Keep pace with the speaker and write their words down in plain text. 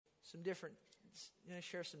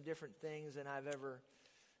share some different things than I've ever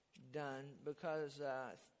done because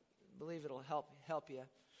I believe it'll help you.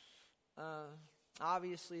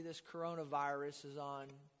 Obviously, this coronavirus is on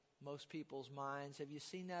most people's minds. Have you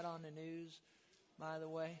seen that on the news, by the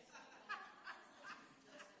way?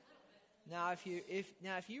 Now, if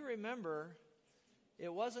you remember,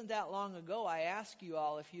 it wasn't that long ago I asked you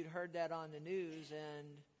all if you'd heard that on the news, and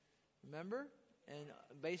remember? And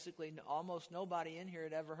basically almost nobody in here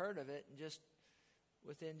had ever heard of it, and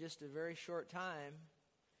within a very short time,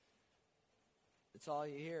 it's all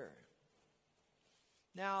you hear.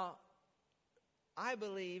 Now, I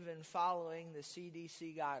believe in following the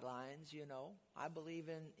CDC guidelines, I believe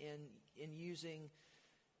in using,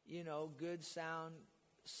 good sound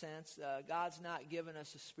sense. God's not given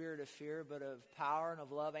us a spirit of fear, but of power and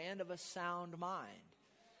of love and of a sound mind.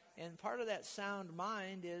 And part of that sound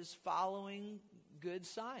mind is following good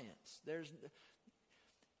science.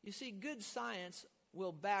 You see, good science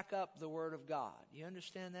will back up the Word of God. You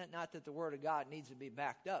understand that? Not that the Word of God needs to be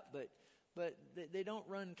backed up, but they don't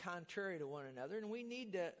run contrary to one another. And we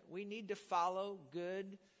need to follow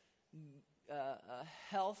good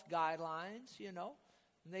health guidelines.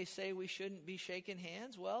 And they say we shouldn't be shaking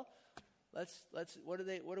hands. Well, let's.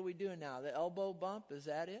 What are we doing now? The elbow bump, is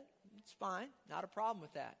that it? It's fine. Not a problem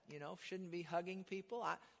with that. Shouldn't be hugging people.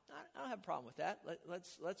 I don't have a problem with that.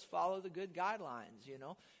 Let's follow the good guidelines.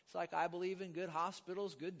 It's like I believe in good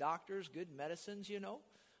hospitals, good doctors, good medicines.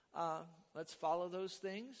 Let's follow those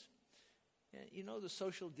things. And, the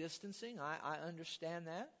social distancing. I understand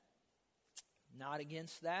that. Not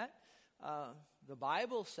against that. The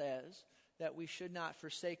Bible says that we should not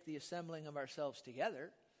forsake the assembling of ourselves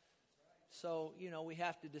together. So, we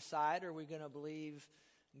have to decide, are we going to believe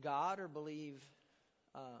God or believe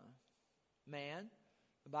man?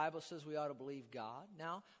 The Bible says we ought to believe God.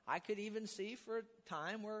 Now, I could even see for a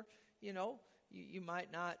time where, you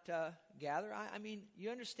might not gather. I mean, you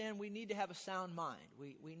understand we need to have a sound mind.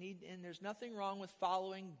 We need, and there's nothing wrong with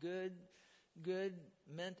following good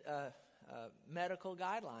medical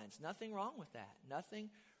guidelines. Nothing wrong with that. Nothing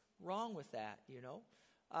wrong with that,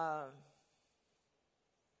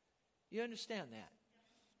 You understand that?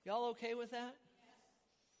 Y'all okay with that?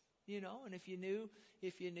 And if you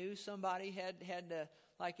knew somebody had to,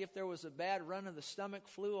 like if there was a bad run of the stomach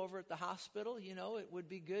flu over at the hospital, it would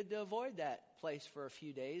be good to avoid that place for a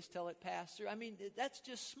few days till it passed through. I mean, that's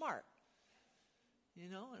just smart.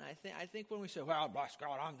 And I think when we say, well, bless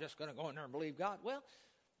God, I'm just going to go in there and believe God. Well,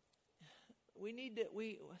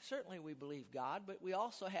 we certainly believe God, but we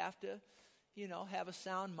also have to, have a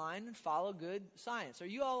sound mind and follow good science. Are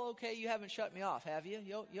you all okay? You haven't shut me off, have you?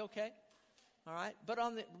 You okay? All right.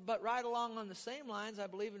 But right along on the same lines, I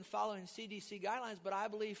believe in following CDC guidelines, but I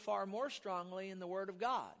believe far more strongly in the Word of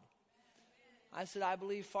God. I said I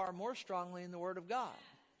believe far more strongly in the Word of God.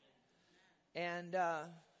 And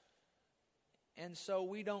so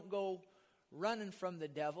we don't go running from the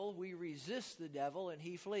devil. We resist the devil and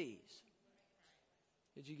he flees.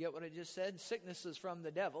 Did you get what I just said? Sickness is from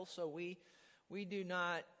the devil, so we do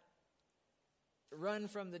not run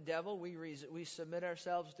from the devil. We submit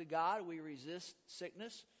ourselves to God. We resist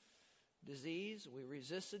sickness, disease. We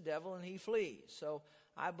resist the devil and he flees. So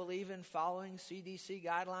I believe in following CDC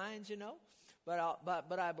guidelines,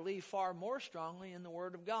 but I believe far more strongly in the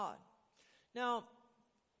Word of God. Now,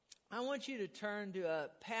 I want you to turn to a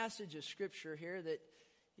passage of Scripture here that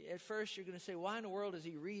at first you're going to say, why in the world is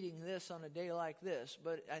he reading this on a day like this?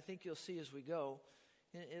 But I think you'll see as we go,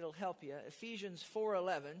 it'll help you. Ephesians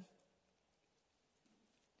 4:11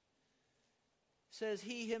 says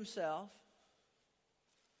he himself,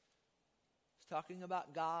 he's talking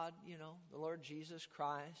about God, the Lord Jesus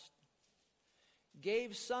Christ,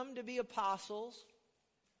 gave some to be apostles,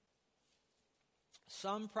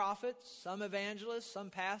 some prophets, some evangelists, some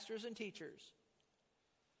pastors and teachers,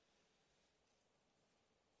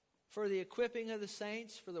 for the equipping of the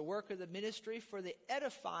saints, for the work of the ministry, for the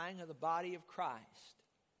edifying of the body of Christ.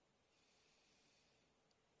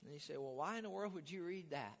 And you say, well, why in the world would you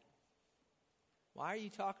read that? Why are you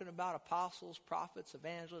talking about apostles, prophets,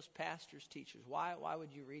 evangelists, pastors, teachers? Why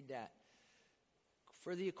would you read that?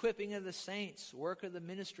 For the equipping of the saints, work of the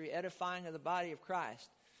ministry, edifying of the body of Christ.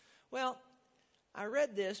 Well, I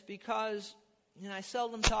read this because I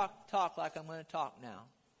seldom talk like I'm going to talk now.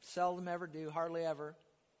 Seldom ever do, hardly ever.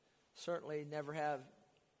 Certainly never have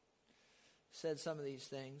said some of these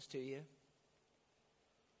things to you.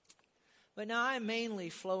 But now I mainly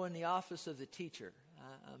flow in the office of the teacher.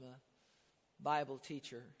 I'm a Bible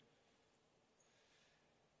teacher.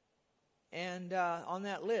 And on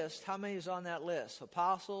that list, how many is on that list?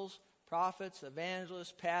 Apostles, Prophets,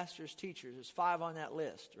 evangelists, pastors, teachers. There's 5 on that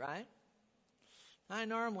list, right? I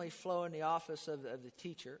normally flow in the office of the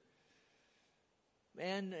teacher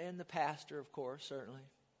and the pastor, of course, certainly.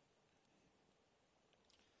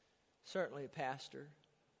 Certainly a pastor.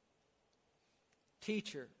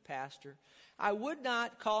 Teacher, pastor. I would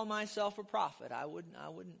not call myself a prophet. I wouldn't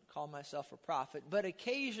call myself a prophet. But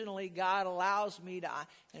occasionally God allows me to,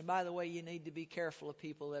 and by the way, you need to be careful of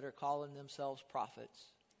people that are calling themselves prophets.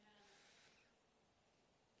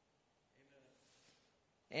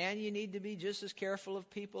 And you need to be just as careful of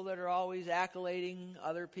people that are always accolading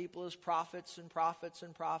other people as prophets and prophets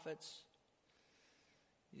and prophets.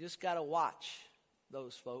 You just got to watch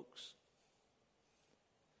those folks.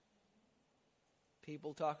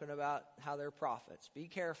 People talking about how they're prophets. Be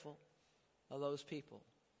careful of those people.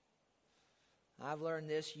 I've learned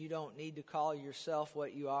this. You don't need to call yourself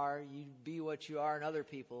what you are. You be what you are, and other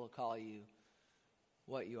people will call you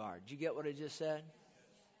what you are. Did you get what I just said?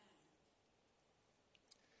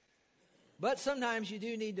 But sometimes you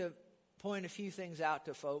do need to point a few things out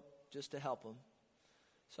to folk just to help them.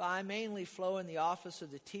 So I mainly flow in the office of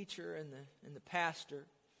the teacher and the pastor.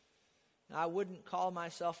 Now, I wouldn't call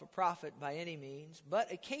myself a prophet by any means,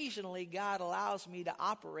 but occasionally God allows me to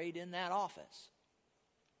operate in that office.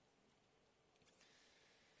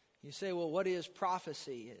 You say, well, what is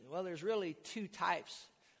prophecy? Well, there's really 2 types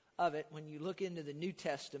of it when you look into the New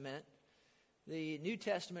Testament. The New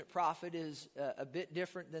Testament prophet is a bit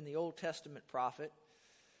different than the Old Testament prophet.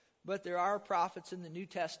 But there are prophets in the New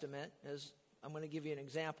Testament, as I'm going to give you an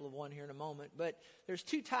example of one here in a moment. But there's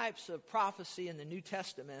 2 types of prophecy in the New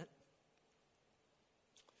Testament.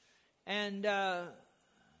 And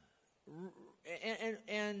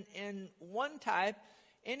one type,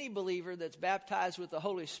 any believer that's baptized with the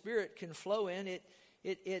Holy Spirit can flow in.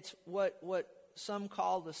 It's what some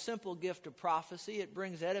call the simple gift of prophecy. It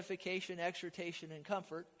brings edification, exhortation, and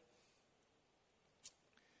comfort.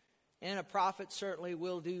 And a prophet certainly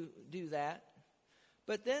will do that.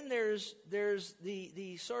 But then there's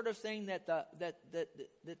the sort of thing that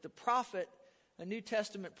the prophet, a New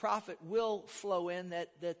Testament prophet, will flow in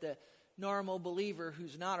that the normal believer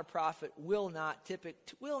who's not a prophet will not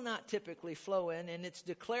typically flow in, and it's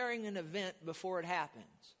declaring an event before it happens.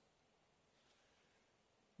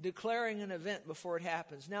 Declaring an event before it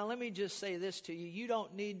happens. Now, let me just say this to you. You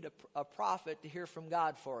don't need a prophet to hear from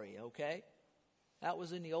God for you, okay? That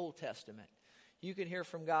was in the Old Testament. You can hear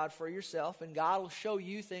from God for yourself, and God will show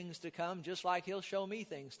you things to come just like He'll show me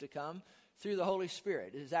things to come through the Holy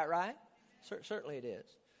Spirit. Is that right? Certainly it is.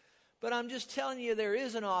 But I'm just telling you, there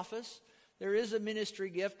is an office. There is a ministry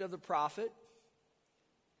gift of the prophet.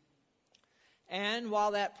 And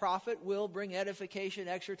while that prophet will bring edification,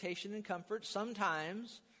 exhortation, and comfort,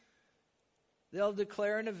 sometimes they'll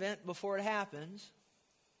declare an event before it happens.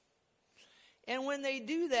 And when they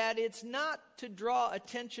do that, it's not to draw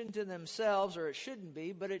attention to themselves, or it shouldn't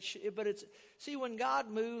be, but it's see, when God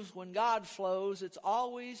moves, when God flows, it's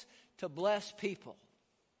always to bless people.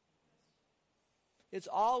 It's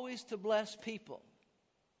always to bless people.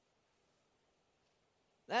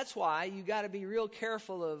 That's why you got to be real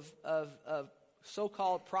careful of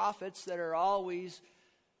so-called prophets that are always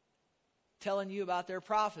telling you about their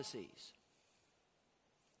prophecies.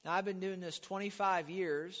 Now, I've been doing this 25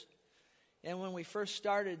 years, and when we first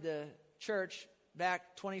started the church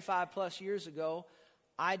back 25 plus years ago,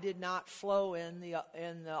 I did not flow in the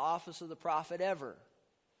office of the prophet ever.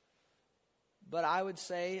 But I would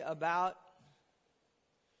say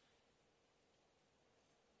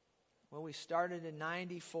we started in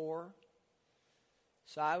 94.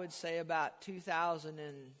 So I would say about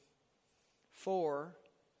 2004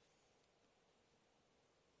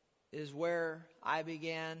 is where I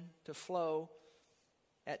began to flow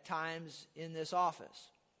at times in this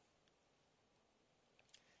office.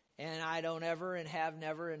 And I don't ever, and have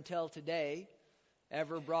never until today,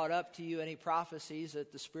 ever brought up to you any prophecies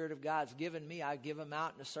that the Spirit of God's given me. I give them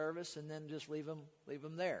out in a service and then just leave them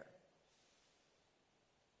there.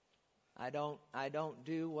 I don't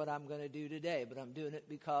do what I'm going to do today, but I'm doing it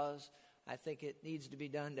because I think it needs to be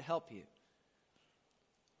done to help you.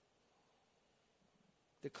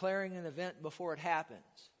 Declaring an event before it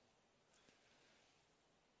happens.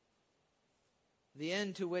 The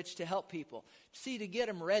end to which to help people. See, to get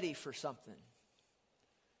them ready for something.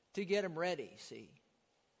 To get them ready, see.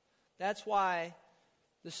 That's why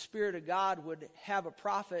the Spirit of God would have a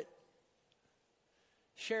prophet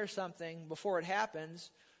share something before it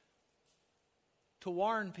happens, to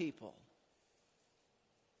warn people,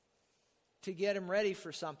 to get them ready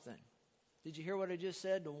for something. Did you hear what I just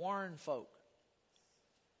said? To warn folk.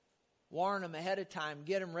 Warn them ahead of time,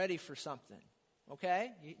 get them ready for something.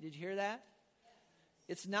 Okay? Did you hear that?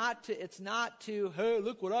 It's not to, hey,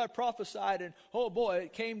 look what I prophesied and, oh boy,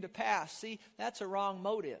 it came to pass. See, that's a wrong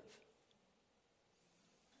motive.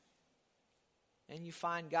 And you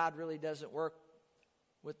find God really doesn't work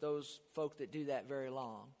with those folk that do that very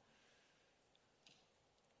long.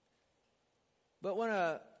 But when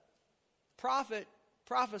a prophet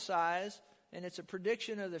prophesies, and it's a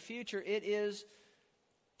prediction of the future, it is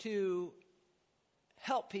to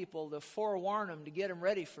help people, to forewarn them, to get them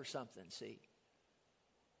ready for something, see.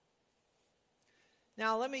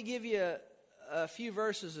 Now, let me give you a few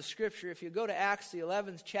verses of Scripture. If you go to Acts, the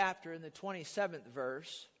 11th chapter, and the 27th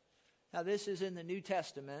verse. Now, this is in the New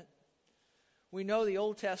Testament. We know the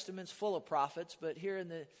Old Testament's full of prophets, but here in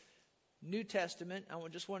the New Testament, I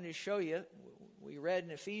just wanted to show you, we read in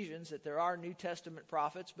Ephesians that there are New Testament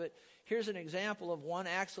prophets, but here's an example of one,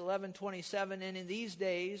 Acts 11:27, and in these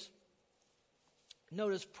days,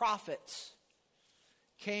 notice prophets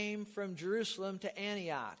came from Jerusalem to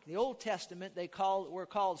Antioch. The Old Testament, were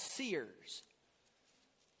called seers.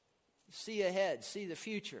 See ahead, see the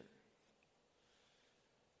future.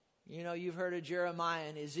 You know, you've heard of Jeremiah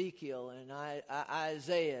and Ezekiel and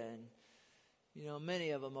Isaiah and, you know,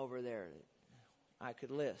 many of them over there that I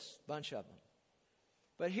could list, a bunch of them.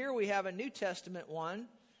 But here we have a New Testament one.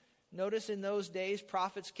 Notice in those days,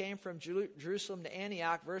 prophets came from Jerusalem to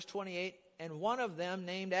Antioch, verse 28, and one of them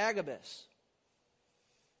named Agabus.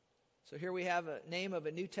 So here we have a name of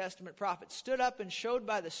a New Testament prophet. Stood up and showed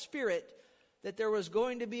by the Spirit that there was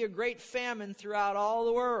going to be a great famine throughout all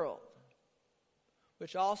the world,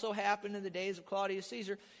 which also happened in the days of Claudius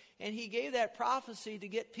Caesar. And he gave that prophecy to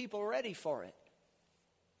get people ready for it.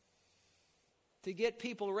 To get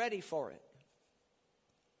people ready for it.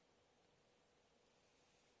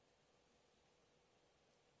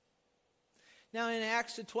 Now in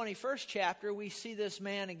Acts the 21st chapter, we see this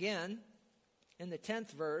man again in the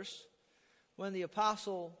 10th verse, when the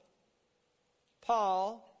Apostle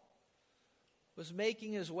Paul was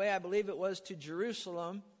making his way, I believe it was, to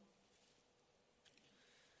Jerusalem.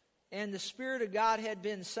 And the Spirit of God had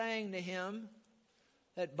been saying to him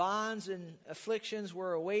that bonds and afflictions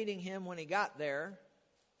were awaiting him when he got there.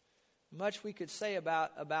 Much we could say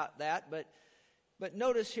about that, but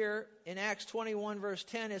notice here in Acts 21 verse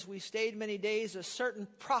 10, as we stayed many days, a certain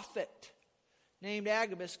prophet named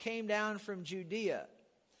Agabus came down from Judea.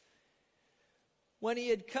 When he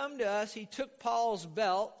had come to us, he took Paul's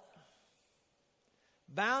belt,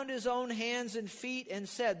 bound his own hands and feet, and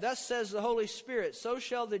said, "Thus says the Holy Spirit, so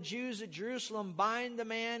shall the Jews at Jerusalem bind the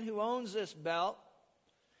man who owns this belt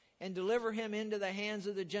and deliver him into the hands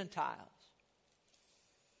of the Gentiles."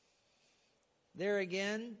 There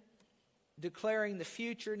again, declaring the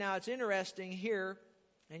future. Now it's interesting here,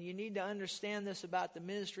 and you need to understand this about the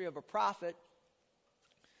ministry of a prophet.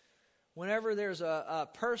 Whenever there's a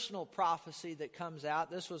personal prophecy that comes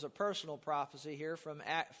out, this was a personal prophecy here from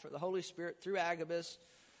the Holy Spirit through Agabus.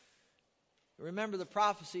 Remember, the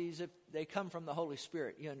prophecies, if they come from the Holy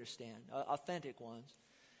Spirit, you understand, authentic ones.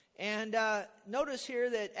 And notice here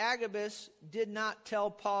that Agabus did not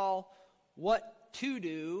tell Paul what to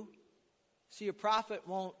do. See, a prophet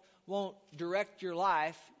won't direct your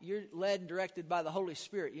life. You're led and directed by the Holy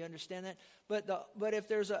Spirit. You understand that? But if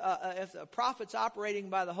there's if a prophet's operating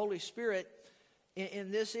by the Holy Spirit,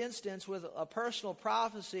 in this instance with a personal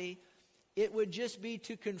prophecy, it would just be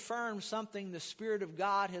to confirm something the Spirit of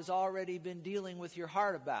God has already been dealing with your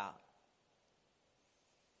heart about,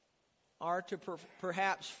 or to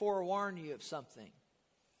perhaps forewarn you of something.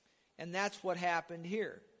 And that's what happened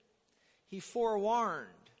here. He forewarned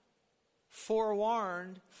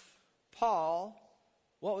Paul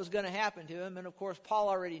what was going to happen to him. And of course, Paul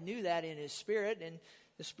already knew that in his spirit, and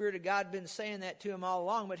the Spirit of God had been saying that to him all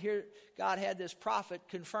along. But here, God had this prophet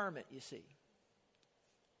confirm it, you see.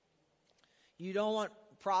 You don't want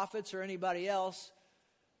prophets or anybody else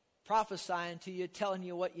prophesying to you, telling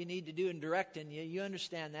you what you need to do and directing you. You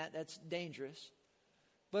understand that. That's dangerous.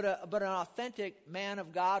 But an authentic man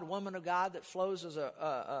of God, woman of God that flows as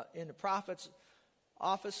in the prophet's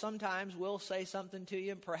office sometimes will say something to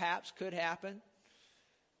you, perhaps could happen,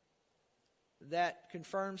 that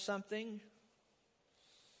confirms something.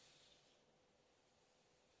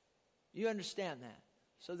 You understand that.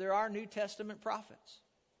 So there are New Testament prophets.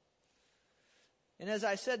 And as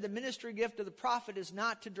I said, the ministry gift of the prophet is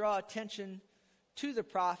not to draw attention to the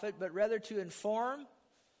prophet, but rather to inform,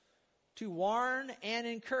 to warn, and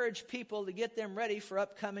encourage people to get them ready for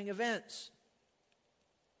upcoming events.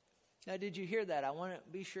 Now, did you hear that? I want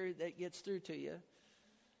to be sure that gets through to you.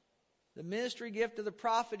 The ministry gift of the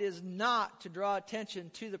prophet is not to draw attention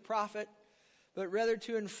to the prophet, but rather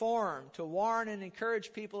to inform, to warn and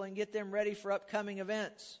encourage people and get them ready for upcoming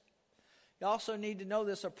events. You also need to know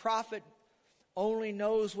this: a prophet only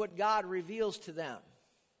knows what God reveals to them.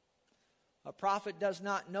 A prophet does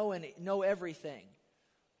not know everything.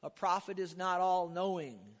 A prophet is not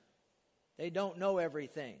all-knowing. They don't know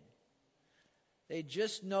everything. They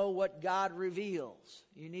just know what God reveals.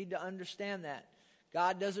 You need to understand that.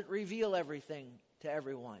 God doesn't reveal everything to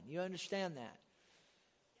everyone. You understand that?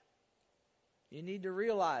 You need to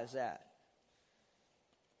realize that.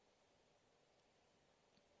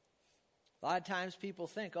 A lot of times people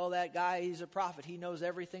think, oh, that guy, he's a prophet. He knows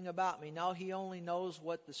everything about me. No, he only knows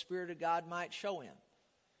what the Spirit of God might show him.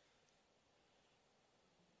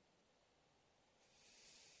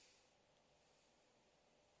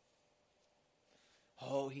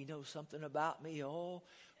 Oh, he knows something about me. Oh,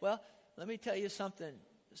 well, let me tell you something.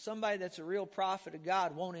 Somebody that's a real prophet of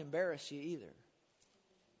God won't embarrass you either.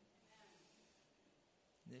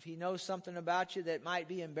 If he knows something about you that might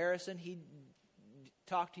be embarrassing, he'd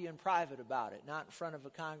talk to you in private about it, not in front of a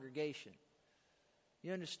congregation.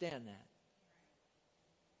 You understand that?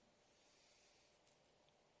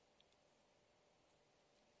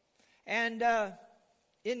 And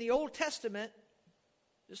in the Old Testament,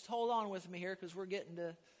 just hold on with me here because we're getting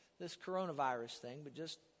to this coronavirus thing, but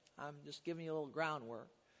I'm just giving you a little groundwork.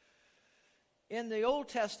 In the Old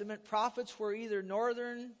Testament, prophets were either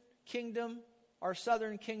northern kingdom or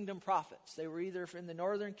southern kingdom prophets. They were either in the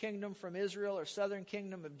northern kingdom from Israel or southern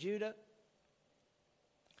kingdom of Judah.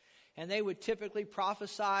 And they would typically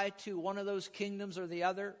prophesy to one of those kingdoms or the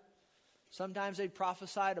other. Sometimes they'd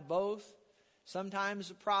prophesy to both. Sometimes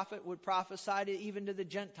a prophet would prophesy even to the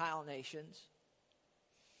Gentile nations.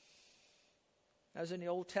 That was in the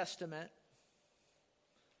Old Testament.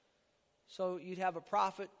 So you'd have a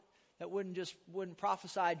prophet that wouldn't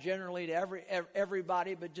prophesy generally to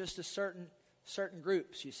everybody, but just to certain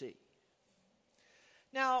groups, you see.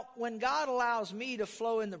 Now, when God allows me to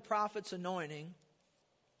flow in the prophet's anointing,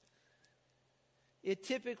 it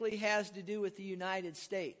typically has to do with the United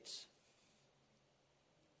States.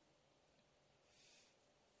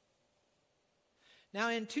 Now,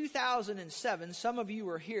 in 2007, some of you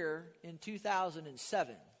were here in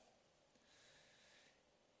 2007.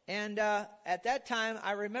 And at that time,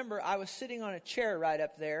 I remember I was sitting on a chair right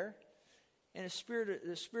up there, and the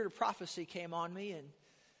spirit of prophecy came on me, and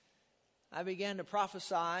I began to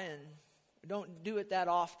prophesy, and I don't do it that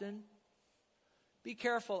often. Be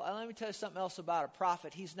careful. Let me tell you something else about a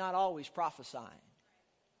prophet. He's not always prophesying.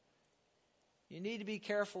 You need to be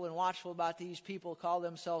careful and watchful about these people who call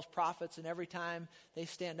themselves prophets, and every time they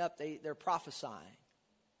stand up, they're prophesying.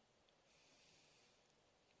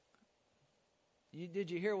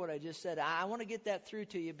 Did you hear what I just said? I want to get that through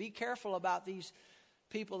to you. Be careful about these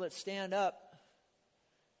people that stand up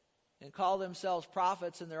and call themselves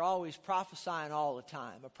prophets, and they're always prophesying all the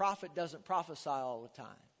time. A prophet doesn't prophesy all the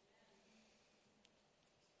time.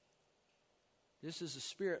 This is the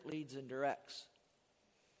Spirit leads and directs.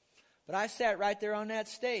 But I sat right there on that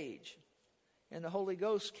stage, and the Holy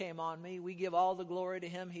Ghost came on me. We give all the glory to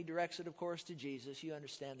Him. He directs it, of course, to Jesus. You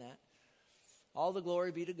understand that. All the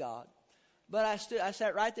glory be to God. But I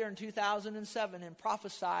sat right there in 2007 and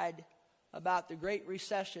prophesied about the Great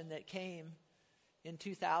Recession that came in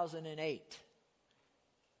 2008.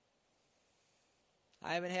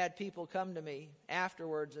 I haven't had people come to me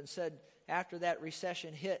afterwards and said, after that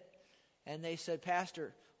recession hit, and they said,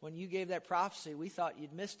 Pastor, when you gave that prophecy, we thought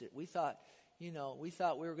you'd missed it. We thought we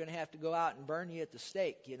were going to have to go out and burn you at the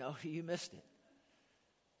stake. You missed it.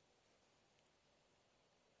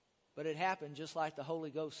 But it happened just like the Holy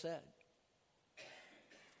Ghost said.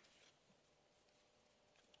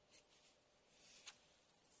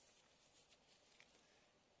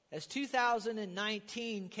 As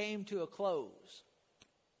 2019 came to a close,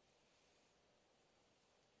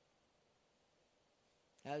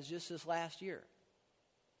 that was just this last year.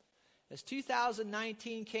 As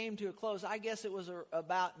 2019 came to a close, I guess it was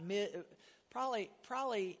about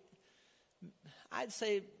probably, I'd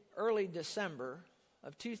say early December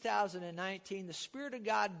of 2019, the Spirit of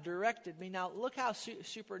God directed me. Now, look how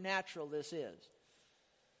supernatural this is.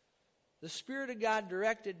 The Spirit of God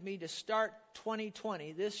directed me to start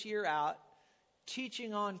 2020, this year out,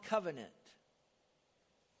 teaching on covenant.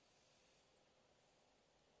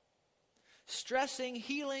 Stressing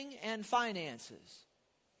healing and finances.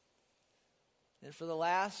 And for the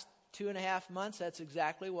last 2.5 months, that's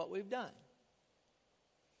exactly what we've done.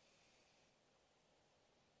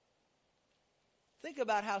 Think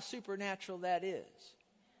about how supernatural that is.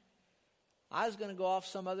 I was going to go off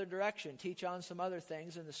some other direction, teach on some other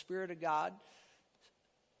things, and the Spirit of God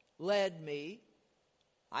led me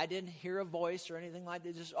I didn't hear a voice or anything like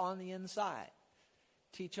that, just on the inside.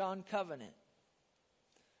 Teach on covenant.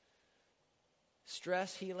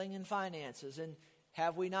 Stress, healing, and finances. And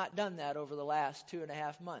have we not done that over the last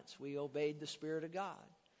 2.5 months? We obeyed the Spirit of God.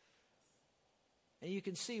 And you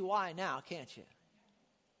can see why now, can't you?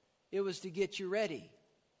 It was to get you ready,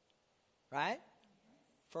 right?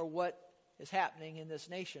 For what is happening in this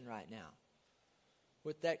nation right now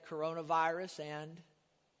with that coronavirus and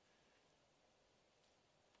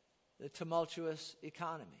the tumultuous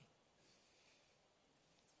economy.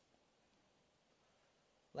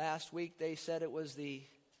 Last week they said it was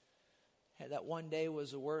that one day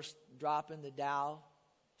was the worst drop in the Dow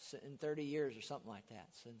in 30 years or something like that,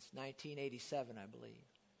 since 1987, I believe.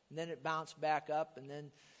 And then it bounced back up,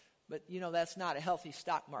 but that's not a healthy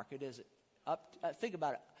stock market, is it? Up, think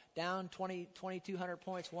about it. Down 2,200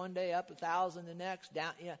 points one day, up 1,000 the next.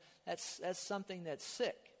 Down, that's something that's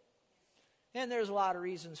sick. And there's a lot of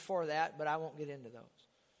reasons for that, but I won't get into those.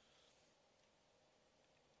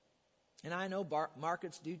 And I know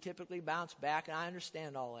markets do typically bounce back, and I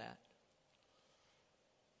understand all that.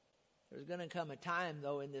 There's going to come a time,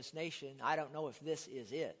 though, in this nation, I don't know if this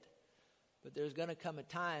is it, but there's going to come a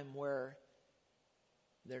time where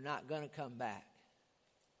they're not going to come back.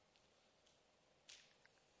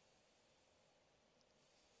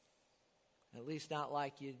 At least not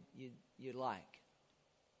like you'd like.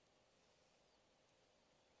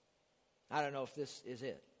 I don't know if this is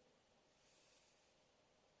it.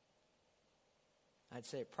 I'd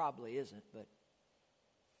say it probably isn't, but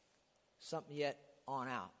something yet on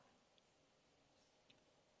out.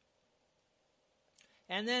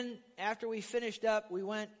 And then after we finished up, we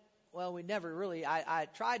never really, I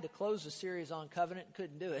tried to close the series on covenant and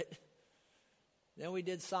couldn't do it. Then we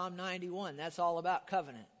did Psalm 91. That's all about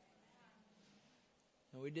covenant.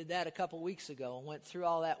 And we did that a couple weeks ago and went through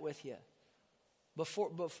all that with you.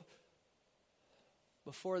 Before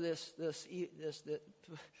the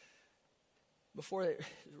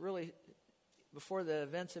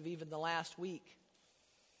events of even the last week.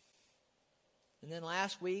 And then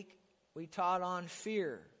last week we taught on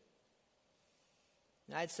fear.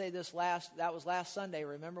 And I'd say that was last Sunday.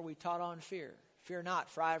 Remember, we taught on fear. Fear not,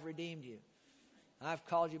 for I have redeemed you. I've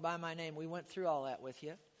called you by my name. We went through all that with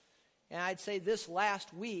you. And I'd say this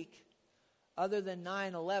last week, other than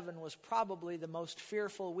 9/11, was probably the most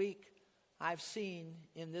fearful week I've seen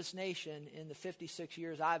in this nation in the 56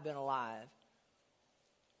 years I've been alive.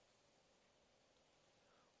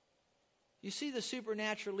 You see the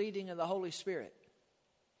supernatural leading of the Holy Spirit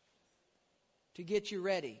to get you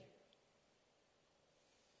ready.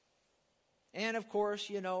 And of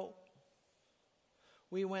course,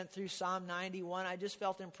 we went through Psalm 91. I just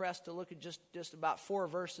felt impressed to look at just about 4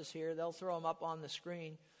 verses here. They'll throw them up on the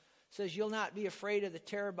screen. It says, you'll not be afraid of the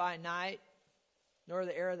terror by night, nor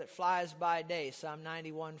the arrow that flies by day, Psalm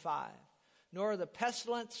 91:5. Nor the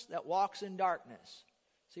pestilence that walks in darkness.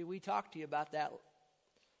 See, we talked to you about that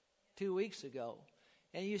 2 weeks ago.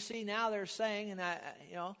 And you see now they're saying, and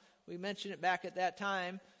we mentioned it back at that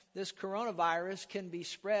time, this coronavirus can be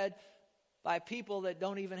spread by people that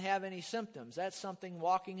don't even have any symptoms. That's something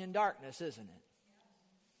walking in darkness, isn't it?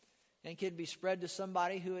 And can be spread to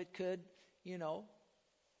somebody who it could, if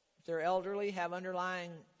they're elderly, have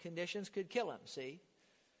underlying conditions, could kill them, see?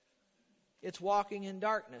 It's walking in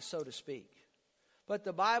darkness, so to speak. But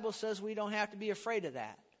the Bible says we don't have to be afraid of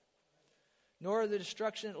that. Nor the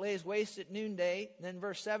destruction that lays waste at noonday. And then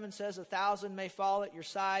verse 7 says, 1,000 may fall at your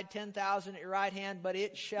side, 10,000 at your right hand, but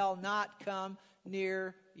it shall not come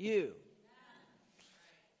near you.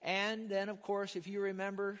 And then, of course, if you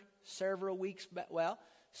remember several weeks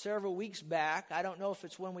back, I don't know if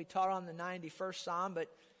it's when we taught on the 91st Psalm,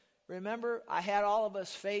 but remember, I had all of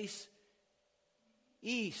us face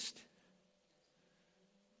east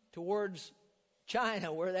towards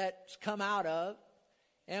China, where that's come out of,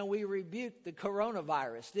 and we rebuked the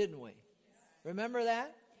coronavirus, didn't we? Remember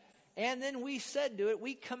that? And then we said to it,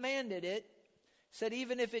 we commanded it, said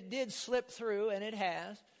even if it did slip through, and it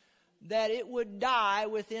has, that it would die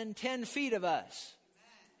within 10 feet of us.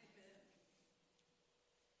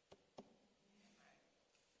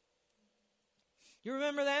 You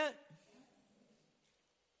remember that?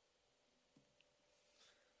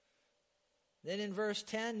 Then in verse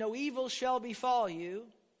 10, no evil shall befall you,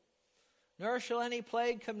 nor shall any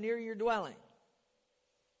plague come near your dwelling.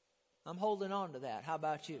 I'm holding on to that. How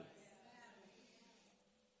about you?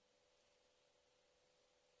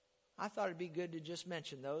 I thought it'd be good to just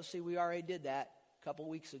mention those. See, we already did that a couple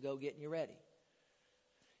weeks ago, getting you ready.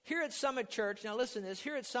 Here at Summit Church, now listen to this,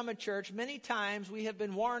 here at Summit Church, many times we have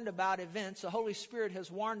been warned about events. The Holy Spirit has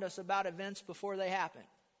warned us about events before they happen.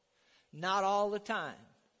 Not all the time.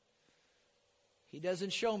 He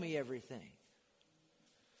doesn't show me everything.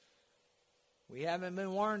 We haven't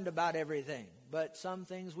been warned about everything, but some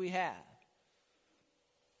things we have.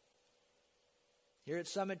 Here at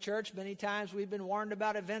Summit Church, many times we've been warned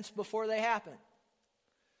about events before they happen.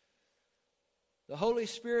 The Holy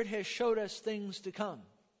Spirit has showed us things to come.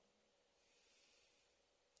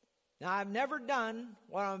 Now, I've never done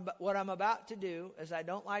what I'm about to do, as I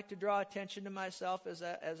don't like to draw attention to myself,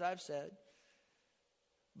 as I've said.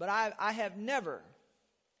 But I have never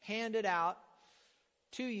handed out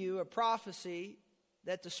to you a prophecy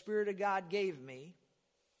that the Spirit of God gave me,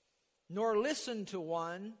 nor listened to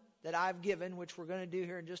one that I've given, which we're going to do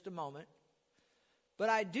here in just a moment. But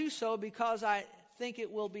I do so because I think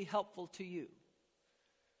it will be helpful to you.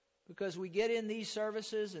 Because we get in these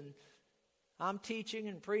services and I'm teaching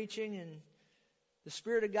and preaching and the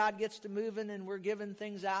Spirit of God gets to moving and we're giving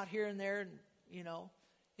things out here and there, and,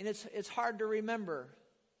 and it's hard to remember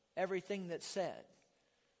everything that's said.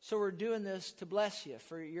 So we're doing this to bless you,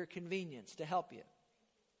 for your convenience, to help you.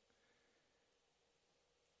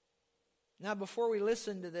 Now, before we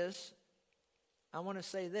listen to this, I want to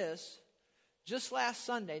say this. Just last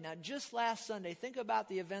Sunday, think about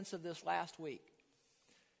the events of this last week.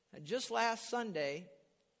 Now, just last Sunday,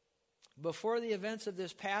 before the events of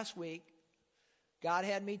this past week, God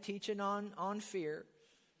had me teaching on fear.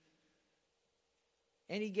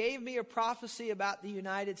 And He gave me a prophecy about the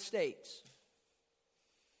United States.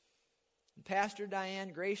 And Pastor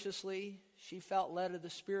Diane graciously, she felt led of the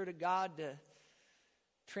Spirit of God to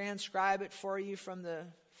transcribe it for you from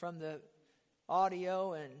the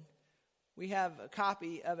audio, and we have a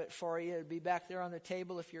copy of it for you. It'll be back there on the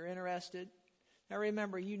table if you're interested. Now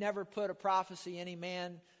remember, you never put a prophecy any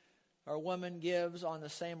man or woman gives on the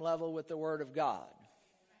same level with the Word of God.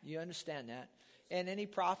 You understand that? And any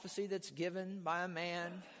prophecy that's given by a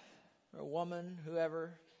man or a woman,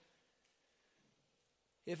 whoever,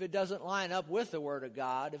 if it doesn't line up with the Word of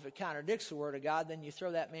God, if it contradicts the Word of God, then you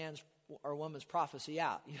throw that man's or woman's prophecy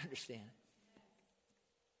out. You understand?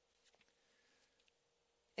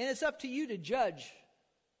 And it's up to you to judge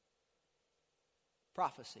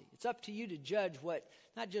prophecy. It's up to you to judge what,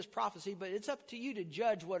 not just prophecy, but it's up to you to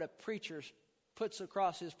judge what a preacher puts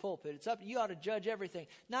across his pulpit. It's up to you. Ought to judge everything,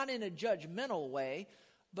 not in a judgmental way,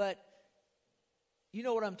 but you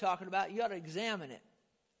know what I'm talking about. You ought to examine it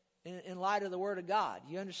in light of the Word of God.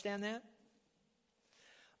 You understand that?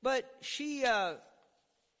 But she, and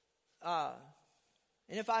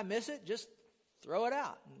if I miss it, just throw it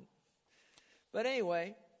out. But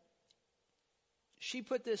anyway, she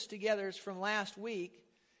put this together. It's from last week,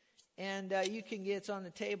 and you can get it's on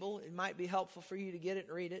the table. It might be helpful for you to get it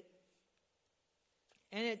and read it.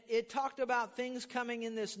 And it talked about things coming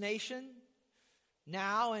in this nation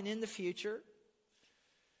now and in the future.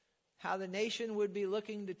 How the nation would be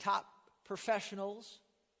looking to top professionals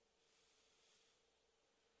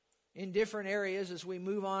in different areas as we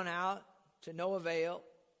move on out to no avail.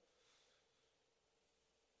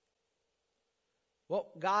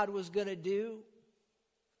 What God was going to do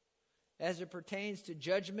as it pertains to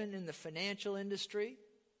judgment in the financial industry,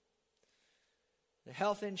 the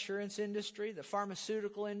health insurance industry, the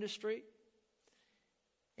pharmaceutical industry.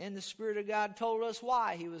 And the Spirit of God told us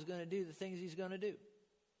why He was going to do the things He's going to do.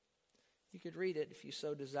 You could read it if you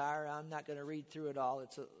so desire. I'm not going to read through it all.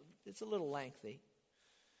 It's a little lengthy.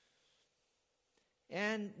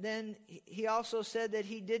 And then He also said that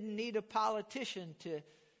He didn't need a politician to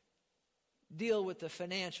deal with the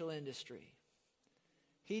financial industry.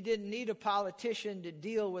 He didn't need a politician to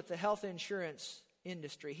deal with the health insurance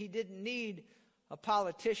industry. He didn't need a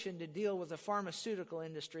politician to deal with the pharmaceutical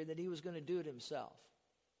industry, that He was going to do it Himself.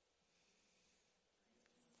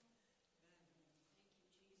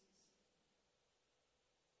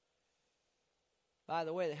 By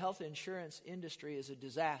the way, the health insurance industry is a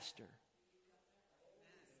disaster.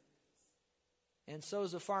 And so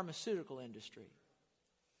is the pharmaceutical industry.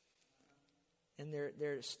 And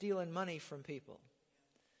they're stealing money from people.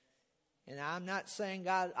 And I'm not saying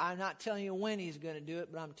God, I'm not telling you when He's going to do it,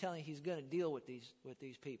 but I'm telling you He's going to deal with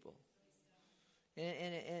these people.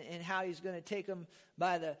 And how He's going to take them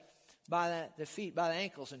by the feet, by the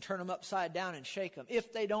ankles, and turn them upside down and shake them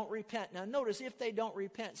if they don't repent. Now notice, if they don't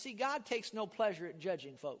repent. See, God takes no pleasure at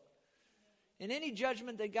judging folk. In any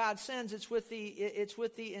judgment that God sends, it's with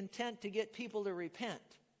the intent to get people to repent.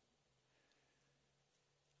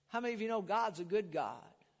 How many of you know God's a good God?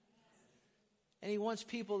 And He wants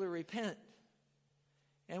people to repent.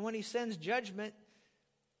 And when He sends judgment,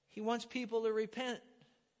 He wants people to repent.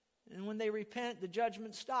 And when they repent, the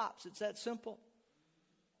judgment stops. It's that simple.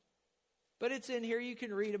 But it's in here. You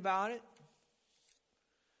can read about it.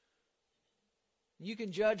 You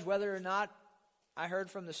can judge whether or not I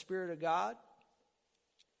heard from the Spirit of God.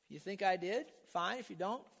 If you think I did, fine. If you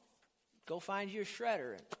don't, go find you a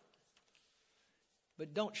shredder.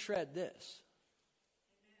 But don't shred this.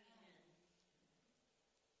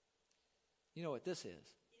 You know what this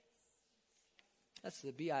is? That's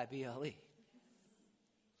the Bible.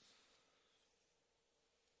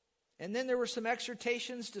 And then there were some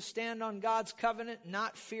exhortations to stand on God's covenant,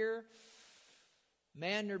 not fear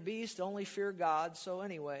man nor beast, only fear God. So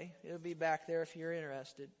anyway, it'll be back there if you're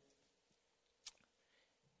interested.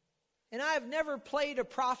 And I have never played a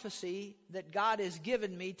prophecy that God has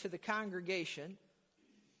given me to the congregation.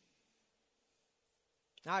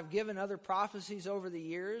 Now, I've given other prophecies over the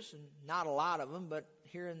years, and not a lot of them, but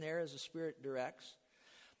here and there as the Spirit directs.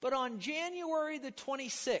 But on January the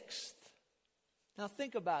 26th, now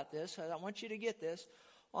think about this, I want you to get this.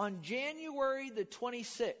 On January the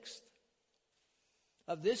 26th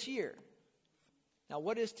of this year, now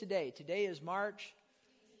what is today? Today is March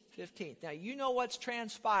 15th. Now, you know what's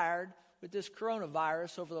transpired with this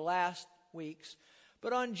coronavirus over the last weeks.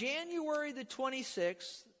 But on January the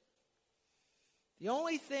 26th, the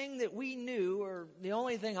only thing that we knew, or the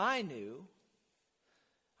only thing I knew,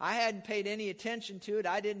 I hadn't paid any attention to it.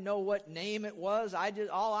 I didn't know what name it was.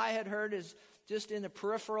 All I had heard is just in the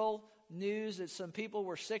peripheral news that some people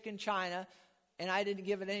were sick in China, and I didn't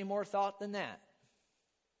give it any more thought than that.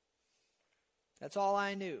 That's all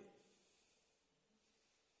I knew.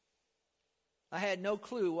 I had no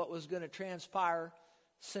clue what was going to transpire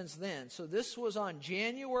since then. So this was on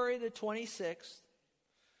January the 26th.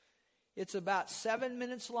 It's about 7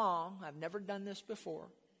 minutes long. I've never done this before.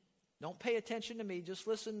 Don't pay attention to me. Just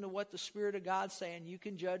listen to what the Spirit of God's saying. You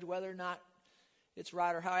can judge whether or not it's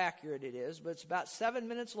right or how accurate it is. But it's about 7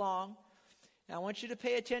 minutes long. And I want you to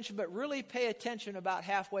pay attention, but really pay attention about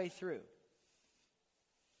halfway through.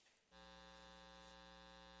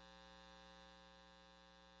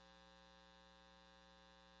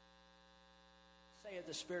 Saith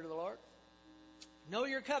the Spirit of the Lord. Know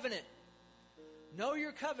your covenant. Know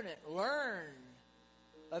your covenant. Learn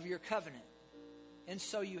of your covenant. And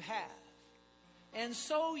so you have. And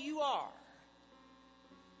so you are.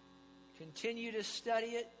 Continue to study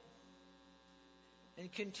it.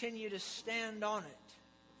 And continue to stand on it.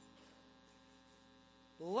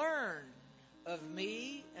 Learn of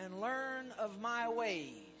me and learn of my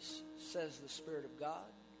ways, says the Spirit of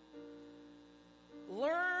God.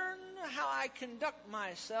 Learn how I conduct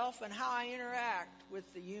myself and how I interact with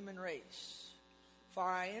the human race. For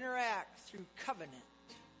I interact through covenant.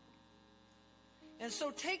 And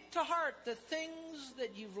so take to heart the things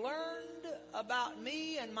that you've learned about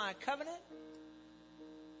me and my covenant,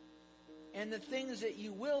 and the things that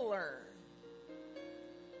you will learn.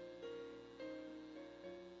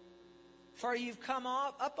 For you've come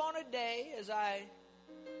up on a day, as I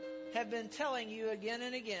have been telling you again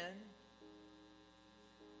and again,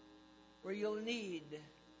 where you'll need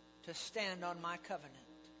to stand on my covenant.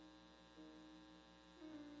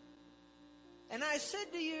 And I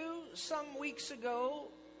said to you some weeks ago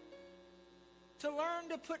to learn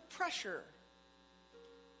to put pressure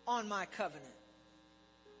on my covenant.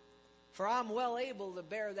 For I'm well able to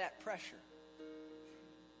bear that pressure.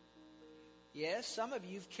 Yes, some of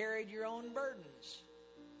you have carried your own burdens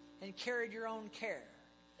and carried your own care.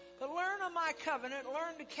 But learn of my covenant,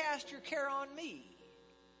 learn to cast your care on me.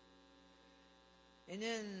 And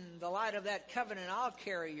in the light of that covenant, I'll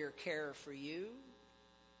carry your care for you.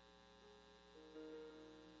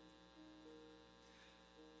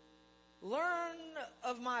 Learn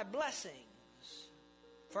of my blessings,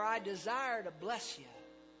 for I desire to bless you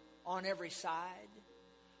on every side.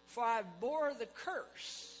 For I bore the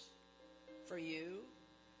curse for you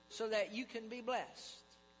so that you can be blessed.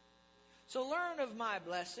 So learn of my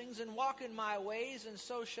blessings and walk in my ways, and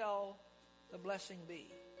so shall the blessing be.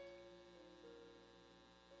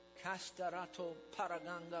 Castarato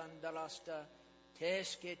paragangandalasta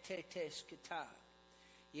teske te tesketa.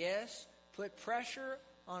 Yes, put pressure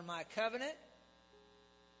on my covenant.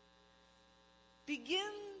 Begin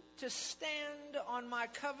to stand on my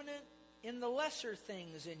covenant in the lesser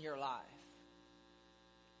things in your life.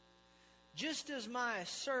 Just as my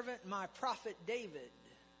servant, my prophet David,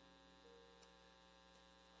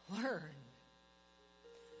 learned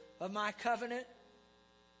of my covenant,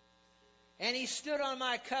 and he stood on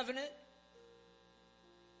my covenant.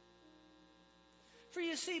 For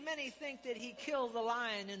you see, many think that he killed the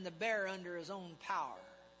lion and the bear under his own power.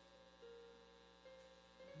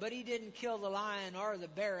 But he didn't kill the lion or the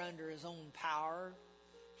bear under his own power.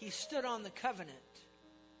 He stood on the covenant.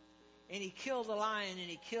 And he killed the lion and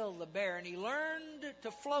he killed the bear. And he learned to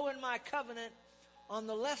flow in my covenant on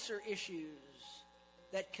the lesser issues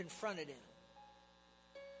that confronted him.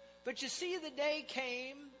 But you see, the day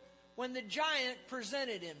came when the giant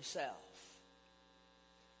presented himself.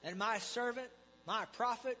 And my servant, my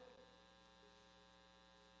prophet,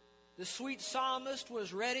 the sweet psalmist,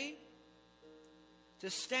 was ready to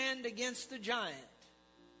stand against the giant.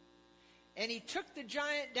 And he took the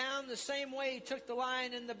giant down the same way he took the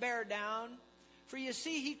lion and the bear down. For you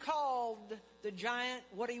see, he called the giant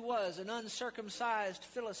what he was, an uncircumcised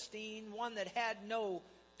Philistine, one that had no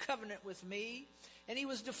covenant with me. And he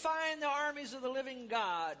was defying the armies of the living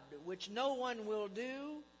God, which no one will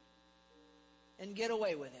do and get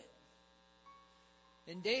away with it.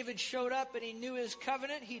 And David showed up and he knew his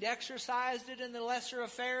covenant. He'd exercised it in the lesser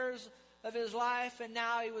affairs of his life, and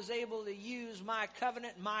now he was able to use my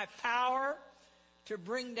covenant, my power, to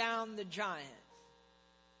bring down the giant.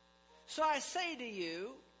 So I say to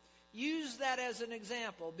you, use that as an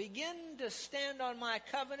example. Begin to stand on my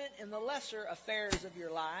covenant in the lesser affairs of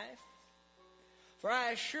your life. For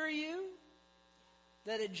I assure you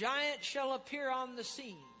that a giant shall appear on the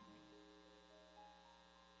scene.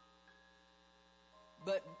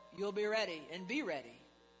 But you'll be ready, and be ready.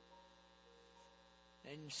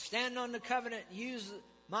 And stand on the covenant, use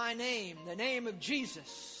my name, the name of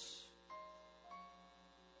Jesus.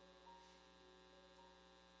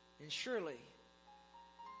 And surely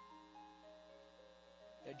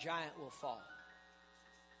the giant will fall.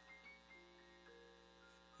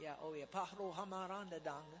 Yeah, oh yeah. Pahro hamaranda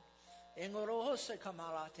danga. Engorohosa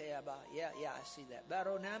kamalateaba. Yeah, I see that.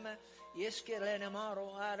 Baronama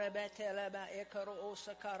yeskelenamaro arabeteleba ekaro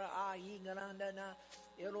osakara ayingrandana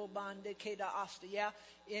erobande keda asta. Yeah,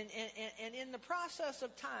 and in the process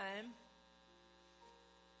of time,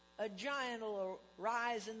 a giant will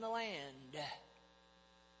rise in the land.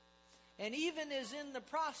 And even is in the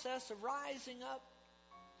process of rising up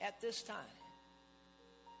at this time.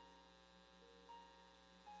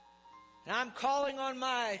 And I'm calling on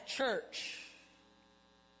my church,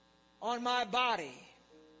 on my body,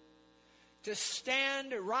 to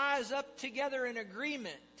stand, rise up together in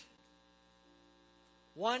agreement.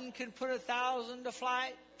 One can put 1,000 to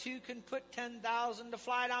flight. Two can put 10,000 to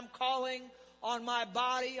flight. I'm calling on my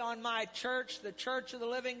body, on my church, the church of the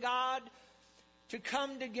living God, to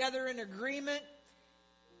come together in agreement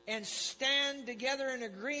and stand together in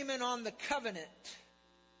agreement on the covenant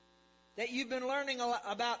that you've been learning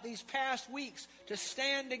about these past weeks, to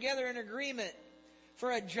stand together in agreement.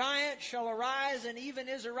 For a giant shall arise, and even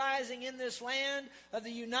is arising in this land of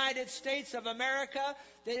the United States of America,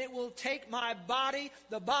 that it will take my body,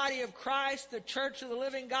 the body of Christ, the church of the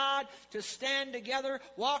living God, to stand together,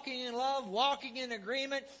 walking in love, walking in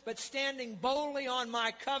agreement, but standing boldly on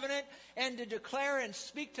my covenant, and to declare and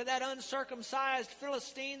speak to that uncircumcised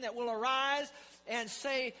Philistine that will arise and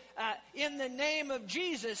say, in the name of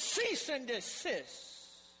Jesus, cease and desist.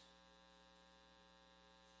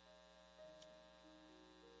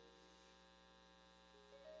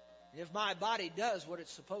 If my body does what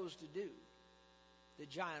it's supposed to do, the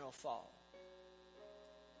giant will fall.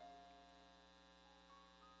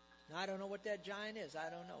 Now, I don't know what that giant is. I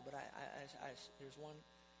don't know. But there's one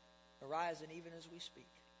arising even as we speak.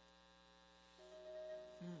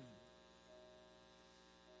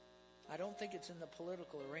 I don't think it's in the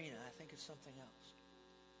political arena. I think it's something else.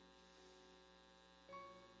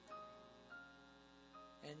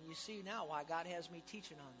 And you see now why God has me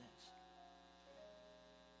teaching on this.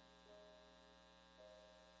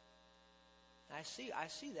 I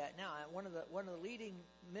see that now. One of the leading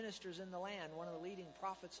ministers in the land, one of the leading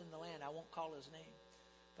prophets in the land, I won't call his name,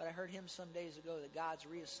 but I heard him some days ago that God's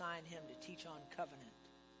reassigned him to teach on covenant.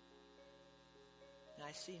 And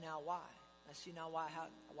I see now why. I see now why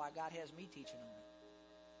God has me teaching on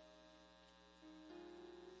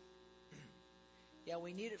it. Yeah,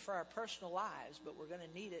 we need it for our personal lives, but we're going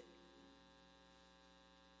to need it.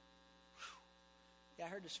 Yeah, I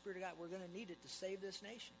heard the Spirit of God. We're going to need it to save this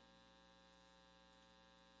nation.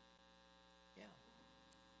 Yeah.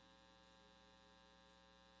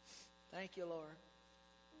 Thank you, Lord.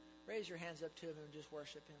 Raise your hands up to Him and just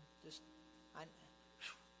worship Him.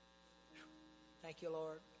 Thank you,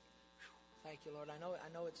 Lord. Thank you, Lord. I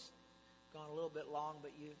know it's gone a little bit long,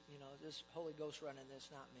 but you know, this Holy Ghost running this,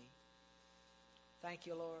 not me. Thank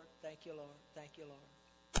you, Lord. Thank you, Lord. Thank you,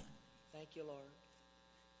 Lord. Thank you, Lord.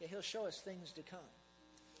 Yeah, He'll show us things to come.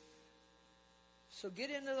 So get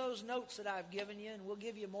into those notes that I've given you, and we'll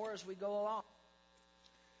give you more as we go along.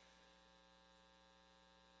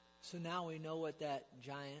 So now we know what that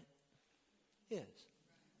giant is.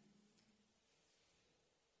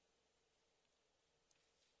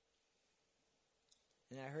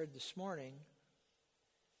 And I heard this morning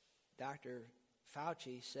Dr.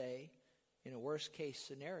 Fauci say, in a worst case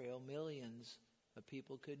scenario, millions of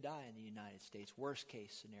people could die in the United States. Worst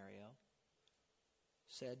case scenario.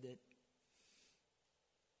 Said that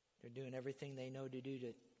they're doing everything they know to do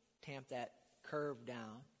to tamp that curve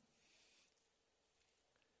down.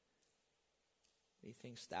 He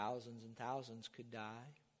thinks thousands and thousands could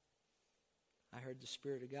die. I heard the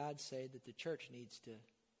Spirit of God say that the church needs to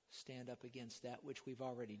stand up against that, which we've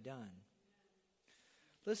already done.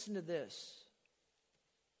 Listen to this.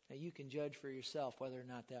 Now you can judge for yourself whether or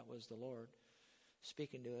not that was the Lord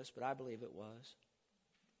speaking to us, but I believe it was.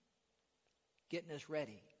 Getting us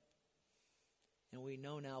ready. And we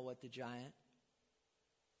know now what the giant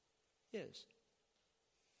is.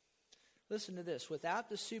 Listen to this. Without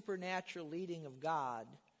the supernatural leading of God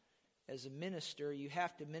as a minister, you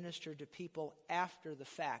have to minister to people after the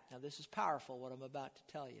fact. Now this is powerful, what I'm about to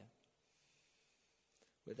tell you.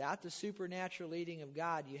 Without the supernatural leading of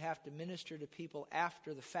God, you have to minister to people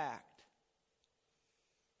after the fact,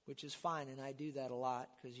 which is fine, and I do that a lot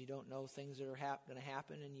because you don't know things that are going to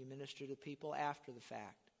happen, and you minister to people after the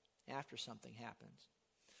fact, after something happens.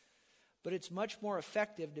 But it's much more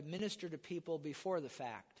effective to minister to people before the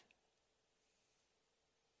fact,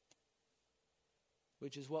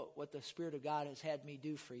 which is what the Spirit of God has had me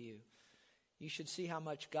do for you. You should see how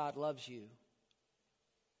much God loves you.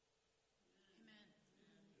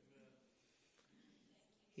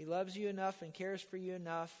 He loves you enough and cares for you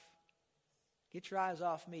enough. Get your eyes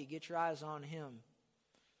off me. Get your eyes on Him.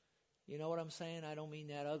 You know what I'm saying? I don't mean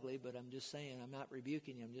that ugly, but I'm just saying. I'm not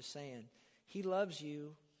rebuking you. I'm just saying. He loves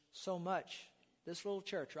you so much. This little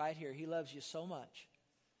church right here, He loves you so much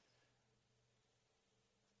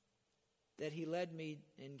that He led me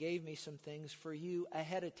and gave me some things for you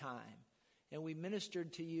ahead of time. And we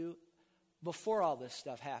ministered to you before all this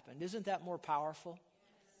stuff happened. Isn't that more powerful?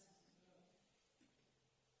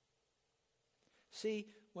 See,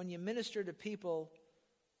 when you minister to people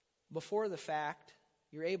before the fact,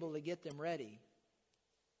 you're able to get them ready.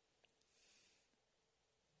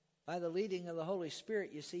 By the leading of the Holy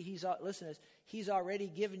Spirit, you see, listen to this, He's already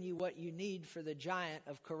given you what you need for the giant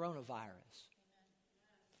of coronavirus.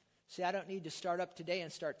 See, I don't need to start up today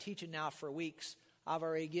and start teaching now for weeks. I've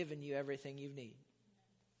already given you everything you need.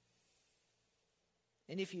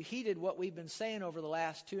 And if you heeded what we've been saying over the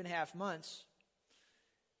last 2.5 months,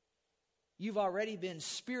 you've already been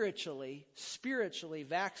spiritually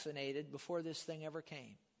vaccinated before this thing ever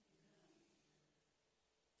came.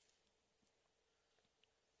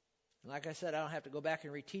 And like I said, I don't have to go back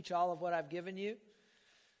and reteach all of what I've given you.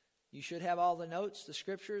 You should have all the notes, the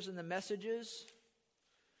scriptures, and the messages.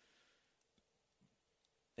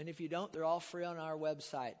 And if you don't, they're all free on our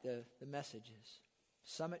website, the messages.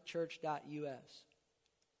 summitchurch.us.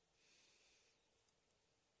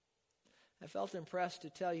 I felt impressed to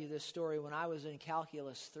tell you this story when I was in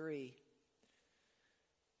Calculus 3.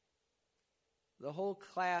 The whole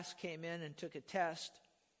class came in and took a test.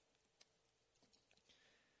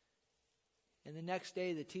 And the next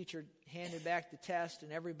day the teacher handed back the test,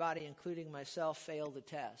 and everybody, including myself, failed the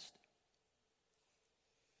test.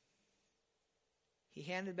 He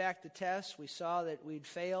handed back the test. We saw that we'd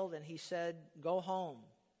failed, and he said, "Go home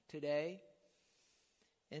today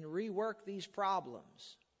and rework these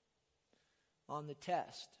problems on the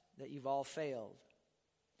test that you've all failed."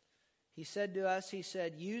 He said to us,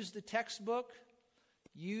 use the textbook,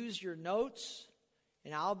 use your notes,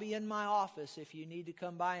 and I'll be in my office if you need to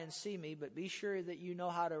come by and see me, but be sure that you know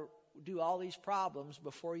how to do all these problems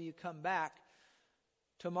before you come back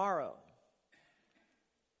tomorrow.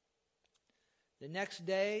 The next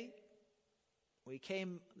day,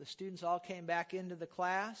 the students all came back into the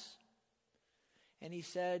class, and he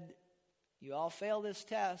said, "You all failed this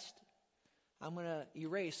test. I'm going to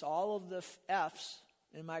erase all of the F's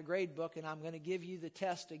in my grade book, and I'm going to give you the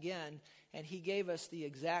test again." And he gave us the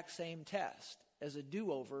exact same test as a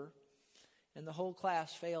do-over, and the whole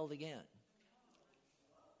class failed again,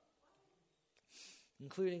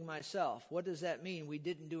 including myself. What does that mean? We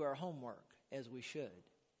didn't do our homework as we should.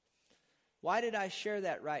 Why did I share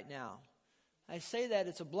that right now? I say that,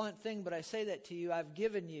 it's a blunt thing, but I say that to you. I've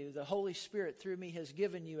given you, the Holy Spirit through me has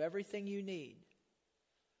given you everything you need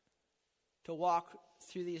to walk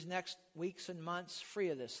through these next weeks and months free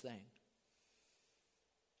of this thing.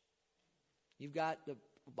 You've got the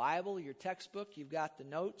Bible, your textbook, you've got the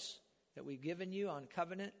notes that we've given you on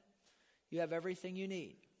covenant. You have everything you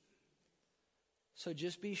need. So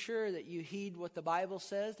just be sure that you heed what the Bible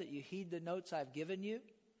says, that you heed the notes I've given you.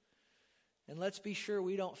 And let's be sure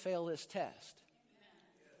we don't fail this test.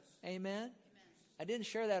 Amen? Amen? I didn't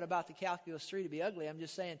share that about the Calculus 3 to be ugly. I'm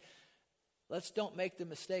just saying, let's don't make the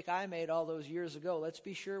mistake I made all those years ago. Let's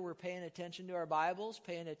be sure we're paying attention to our Bibles,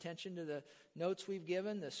 paying attention to the notes we've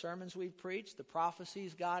given, the sermons we've preached, the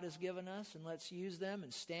prophecies God has given us, and let's use them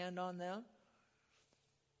and stand on them.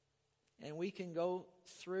 And we can go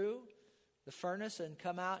through the furnace and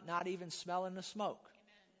come out not even smelling the smoke.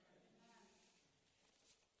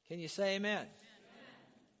 Can you say amen? Amen?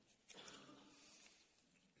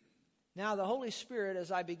 Now, the Holy Spirit,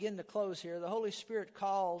 as I begin to close here, the Holy Spirit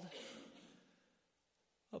called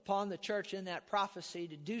upon the church in that prophecy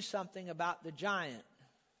to do something about the giant,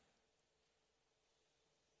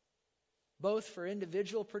 both for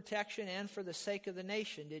individual protection and for the sake of the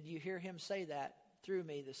nation. Did you hear him say that through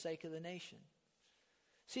me, the sake of the nation?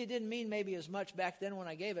 See, it didn't mean maybe as much back then when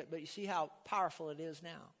I gave it, but you see how powerful it is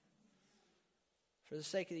now for the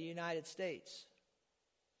sake of the United States.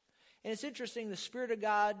 And it's interesting, the Spirit of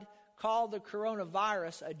God called the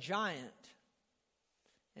coronavirus a giant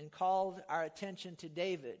and called our attention to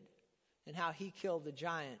David and how he killed the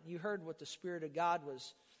giant. You heard what the Spirit of God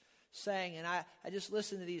was saying, and I just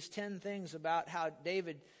listened to these 10 things about how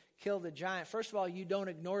David killed the giant. First of all, you don't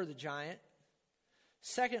ignore the giant.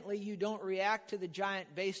 Secondly, you don't react to the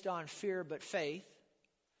giant based on fear but faith.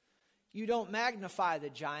 You don't magnify the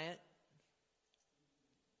giant.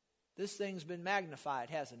 This thing's been magnified,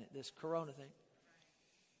 hasn't it, this corona thing?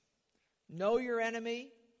 Know your enemy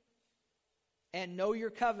and know your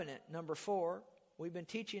covenant. Number 4, we've been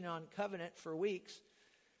teaching on covenant for weeks.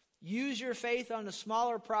 Use your faith on the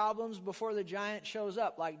smaller problems before the giant shows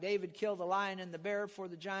up, like David killed the lion and the bear before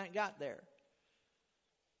the giant got there.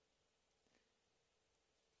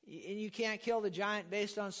 And you can't kill the giant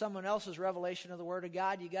based on someone else's revelation of the Word of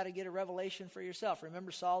God. You got to get a revelation for yourself.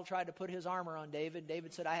 Remember, Saul tried to put his armor on David.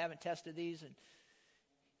 David said, I haven't tested these. And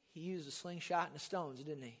he used a slingshot and the stones,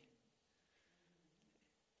 didn't he?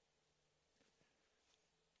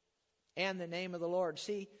 And the name of the Lord.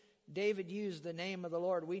 See, David used the name of the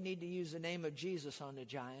Lord. We need to use the name of Jesus on the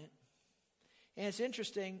giant. And it's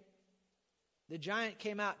interesting, the giant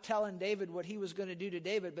came out telling David what he was going to do to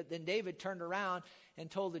David, but then David turned around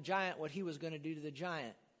and told the giant what he was going to do to the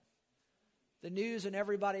giant. The news and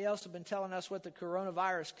everybody else have been telling us what the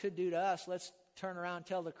coronavirus could do to us. Let's turn around and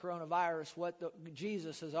tell the coronavirus what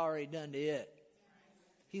Jesus has already done to it.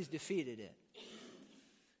 He's defeated it.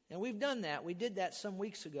 And we've done that. We did that some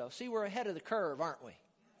weeks ago. See, we're ahead of the curve, aren't we?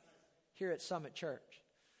 Here at Summit Church.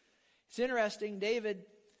 It's interesting, David,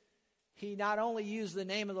 he not only used the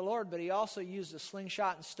name of the Lord, but he also used the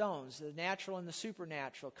slingshot and stones, the natural and the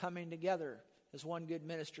supernatural coming together, as one good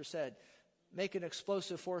minister said. Make an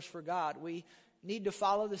explosive force for God. We need to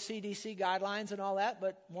follow the CDC guidelines and all that,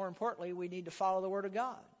 but more importantly, we need to follow the Word of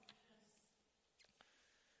God.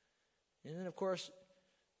 And then, of course,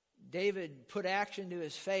 David put action to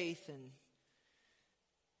his faith and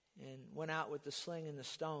went out with the sling and the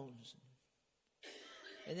stones.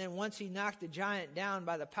 And then once he knocked the giant down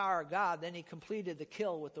by the power of God, then he completed the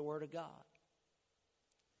kill with the Word of God.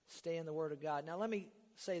 Stay in the Word of God. Now let me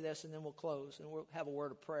say this and then we'll close and we'll have a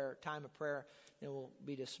word of prayer, time of prayer, then we'll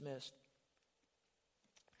be dismissed.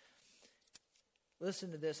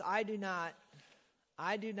 Listen to this. I do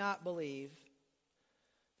not believe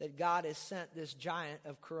that God has sent this giant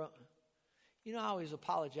of corona. You know, I always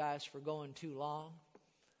apologize for going too long.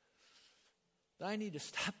 But I need to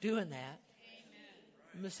stop doing that.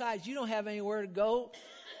 Amen. Besides, you don't have anywhere to go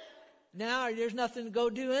now. There's nothing to go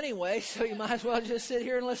do anyway, so you might as well just sit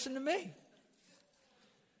here and listen to me.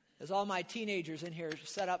 As all my teenagers in here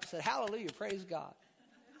set up and said, hallelujah, praise God.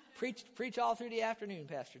 Preach all through the afternoon,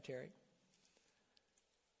 Pastor Terry.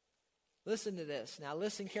 Listen to this. Now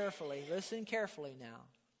listen carefully. Listen carefully now.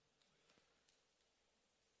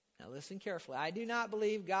 Now listen carefully. I do not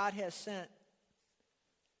believe God has sent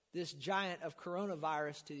this giant of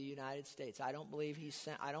coronavirus to the United States. I don't believe he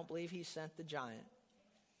sent the giant.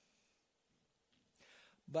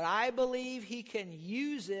 But I believe he can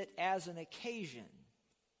use it as an occasion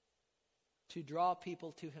to draw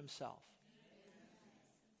people to himself.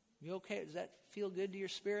 You okay? Does that feel good to your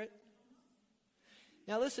spirit?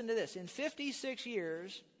 Now listen to this. In 56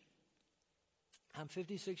 years, I'm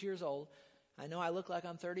 56 years old. I know I look like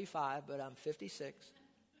I'm 35, but I'm 56.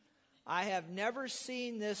 I have never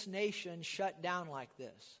seen this nation shut down like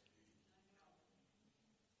this.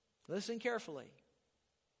 Listen carefully.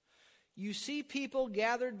 You see people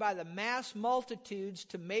gathered by the mass multitudes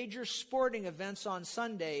to major sporting events on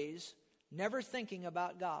Sundays, never thinking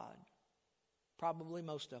about God. Probably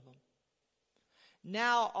most of them.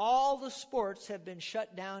 Now all the sports have been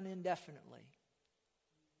shut down indefinitely.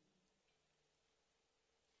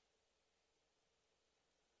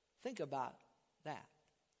 Think about that.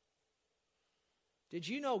 Did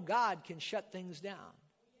you know God can shut things down?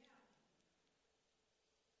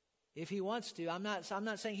 If he wants to. I'm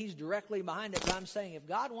not saying he's directly behind it, but I'm saying if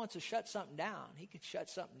God wants to shut something down, he can shut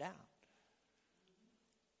something down.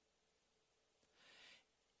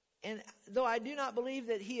 And though I do not believe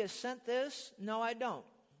that he has sent this, no, I don't.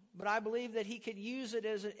 But I believe that he could use it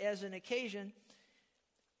as an occasion.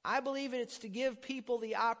 I believe it's to give people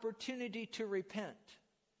the opportunity to repent.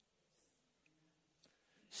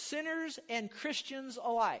 Sinners and Christians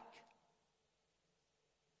alike.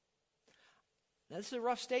 Now, this is a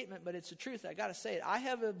rough statement, but it's the truth. I got to say it. I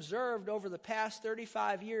have observed over the past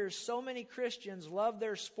 35 years, so many Christians love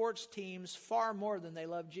their sports teams far more than they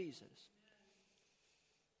love Jesus.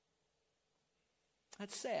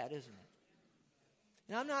 That's sad, isn't it?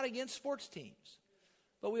 And I'm not against sports teams,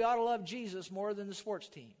 but we ought to love Jesus more than the sports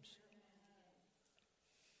teams.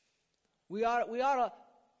 We ought to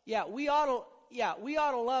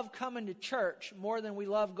love coming to church more than we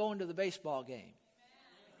love going to the baseball game.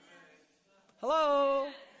 Hello,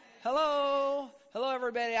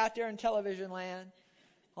 everybody out there in television land,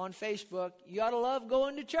 on Facebook. You ought to love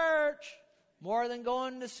going to church more than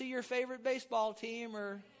going to see your favorite baseball team,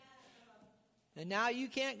 and now you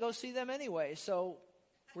can't go see them anyway. So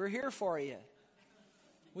we're here for you.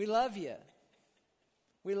 We love you.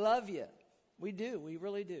 We love you. We do. We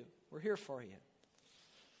really do. We're here for you.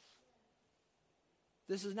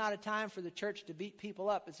 This is not a time for the church to beat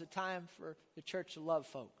people up. It's a time for the church to love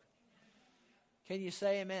folk. Can you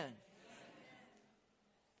say amen?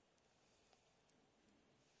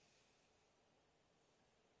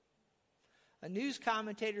 A news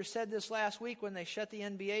commentator said this last week when they shut the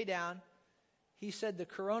NBA down. He said the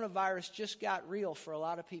coronavirus just got real for a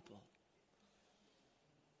lot of people.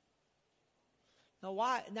 Now,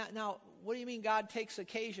 why? Now, what do you mean God takes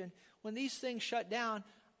occasion? When these things shut down,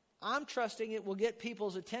 I'm trusting it will get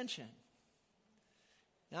people's attention.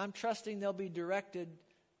 And I'm trusting they'll be directed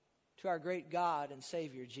to our great God and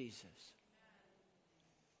Savior Jesus.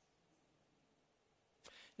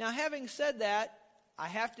 Now, having said that, I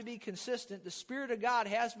have to be consistent. The Spirit of God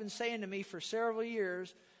has been saying to me for several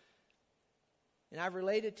years, and I've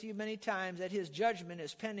related to you many times, that his judgment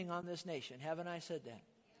is pending on this nation. Haven't I said that?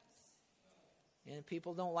 Yes. And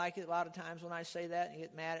people don't like it a lot of times when I say that and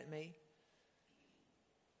get mad at me.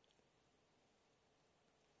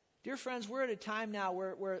 Dear friends, we're at a time now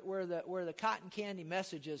where the cotton candy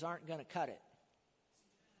messages aren't going to cut it.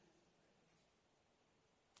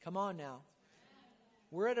 Come on now.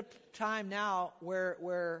 We're at a time now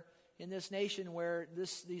where in this nation where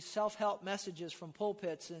these self-help messages from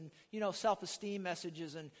pulpits and self-esteem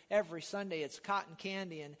messages, and every Sunday it's cotton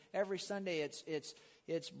candy, and every Sunday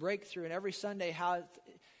it's breakthrough, and every Sunday how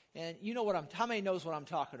many knows what I'm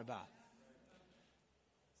talking about?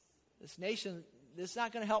 This nation. This is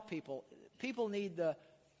not going to help people. People need the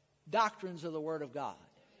doctrines of the Word of God.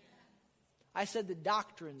 I said the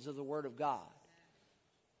doctrines of the Word of God.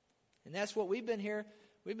 And that's what we've been here.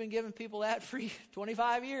 We've been giving people that for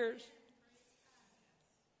 25 years.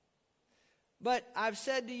 But I've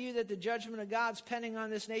said to you that the judgment of God's pending on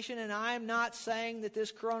this nation, and I'm not saying that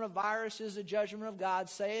this coronavirus is the judgment of God.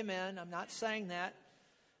 Say amen. I'm not saying that.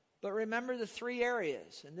 But remember the three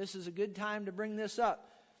areas, and this is a good time to bring this up.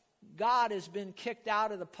 God has been kicked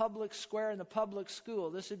out of the public square and the public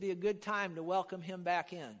school. This would be a good time to welcome him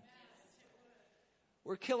back in.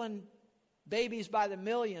 We're killing babies by the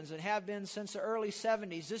millions and have been since the early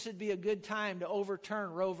 70s. This would be a good time to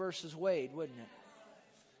overturn Roe versus Wade, wouldn't it?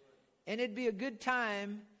 And it'd be a good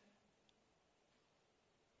time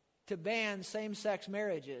to ban same-sex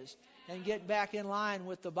marriages and get back in line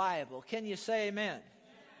with the Bible. Can you say amen?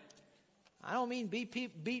 I don't mean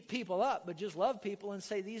beat people up, but just love people and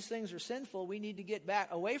say these things are sinful. We need to get back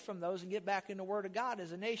away from those and get back in the Word of God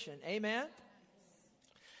as a nation. Amen?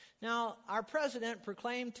 Now, our president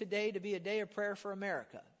proclaimed today to be a day of prayer for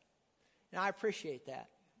America. And I appreciate that.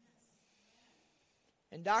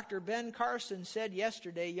 And Dr. Ben Carson said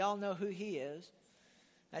yesterday, y'all know who he is.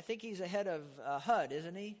 I think he's the head of HUD,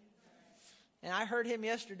 isn't he? And I heard him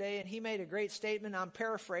yesterday, and he made a great statement. I'm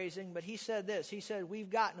paraphrasing, but he said this. He said,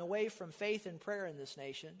 we've gotten away from faith and prayer in this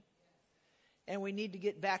nation, and we need to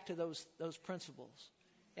get back to those principles.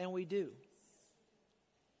 And we do.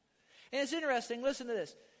 And it's interesting. Listen to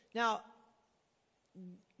this. Now,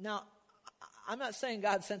 I'm not saying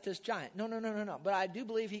God sent this giant. No. But I do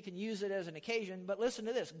believe he can use it as an occasion. But listen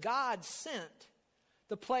to this. God sent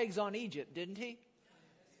the plagues on Egypt, didn't he?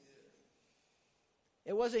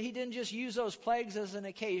 He didn't just use those plagues as an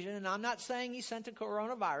occasion, and I'm not saying he sent a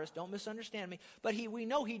coronavirus, don't misunderstand me, but we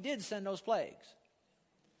know he did send those plagues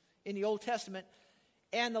in the Old Testament.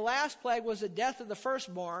 And the last plague was the death of the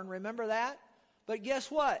firstborn, remember that? But guess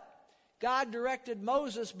what? God directed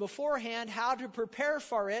Moses beforehand how to prepare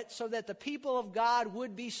for it so that the people of God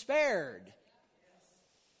would be spared.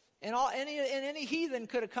 And any heathen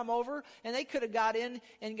could have come over and they could have got in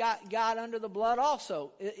and got under the blood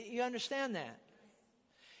also. You understand that?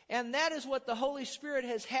 And that is what the Holy Spirit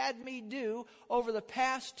has had me do over the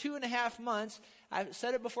past 2.5 months. I've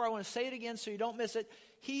said it before. I want to say it again so you don't miss it.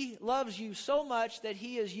 He loves you so much that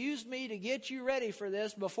He has used me to get you ready for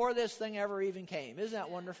this before this thing ever even came. Isn't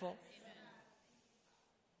that wonderful?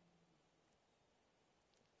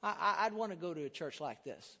 I'd want to go to a church like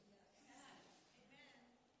this,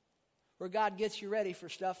 where God gets you ready for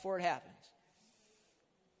stuff before it happens.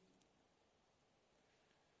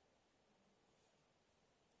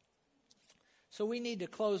 So we need to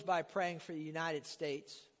close by praying for the United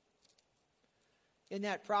States. In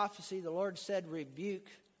that prophecy, the Lord said, rebuke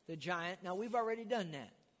the giant. Now, we've already done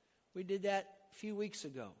that. We did that a few weeks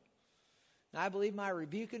ago. And I believe my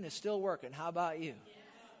rebuking is still working. How about you?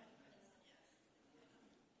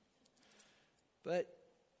 But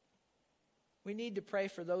we need to pray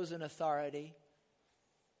for those in authority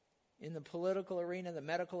in the political arena, the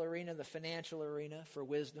medical arena, the financial arena, for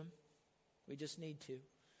wisdom. We just need to.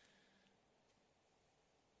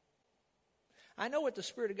 I know what the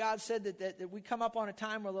Spirit of God said, that we come up on a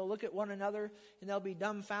time where they'll look at one another and they'll be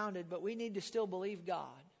dumbfounded, but we need to still believe God,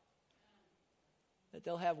 that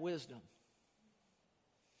they'll have wisdom.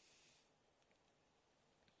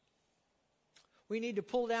 We need to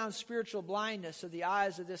pull down spiritual blindness of the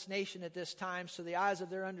eyes of this nation at this time so the eyes of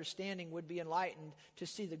their understanding would be enlightened to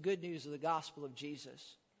see the good news of the gospel of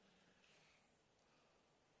Jesus.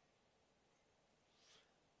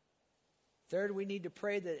 Third, we need to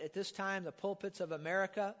pray that at this time the pulpits of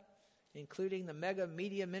America, including the mega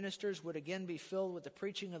media ministers, would again be filled with the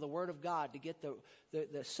preaching of the Word of God to get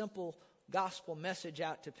the simple gospel message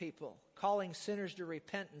out to people, calling sinners to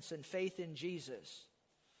repentance and faith in Jesus.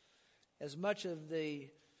 As much of the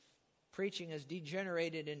preaching has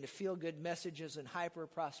degenerated into feel-good messages and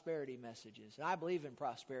hyper-prosperity messages. And I believe in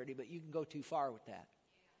prosperity, but you can go too far with that.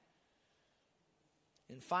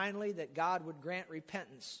 And finally, that God would grant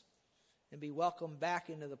repentance and be welcomed back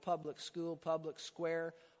into the public school, public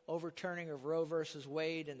square, overturning of Roe versus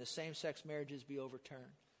Wade, and the same-sex marriages be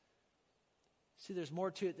overturned. See, there's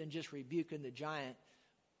more to it than just rebuking the giant.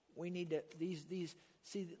 We need to, these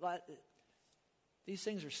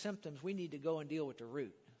things are symptoms. We need to go and deal with the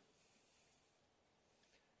root.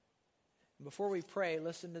 And before we pray,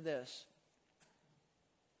 listen to this.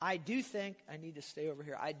 I do think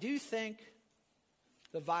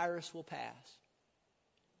the virus will pass.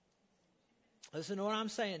 Listen to what I'm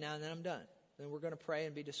saying now, and then I'm done. Then we're going to pray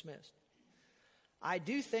and be dismissed. I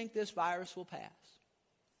do think this virus will pass.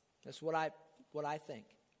 That's what I think.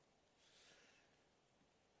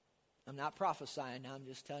 I'm not prophesying now. I'm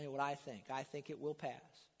just telling you what I think. I think it will pass.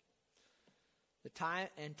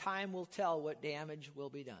 Time will tell what damage will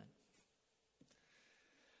be done.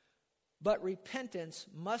 But repentance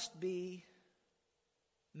must be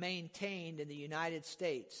maintained in the United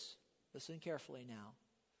States. Listen carefully now,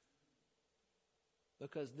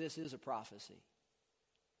 because this is a prophecy.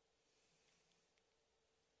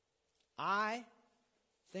 I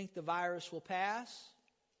think the virus will pass,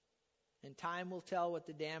 and time will tell what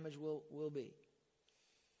the damage will be.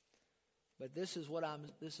 But this is what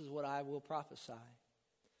I will prophesy.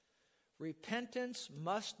 Repentance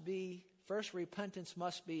must be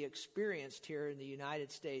experienced here in the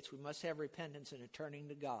United States. We must have repentance and a turning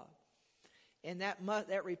to God. And that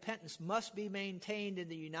repentance must be maintained in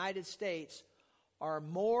the United States, or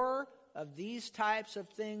more of these types of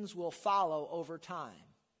things will follow over time.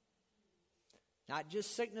 Not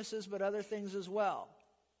just sicknesses, but other things as well.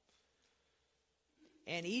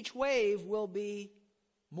 And each wave will be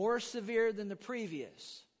more severe than the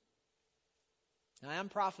previous. Now, I am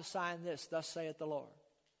prophesying this, thus saith the Lord.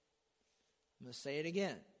 I'm going to say it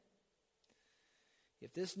again.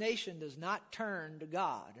 If this nation does not turn to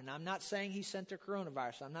God, and I'm not saying He sent the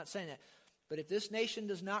coronavirus, I'm not saying that, but if this nation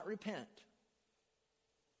does not repent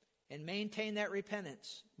and maintain that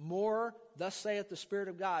repentance, more, thus saith the Spirit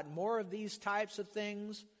of God, more of these types of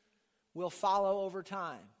things will follow over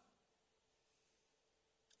time.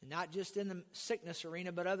 And not just in the sickness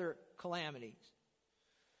arena, but other calamities.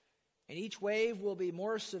 And each wave will be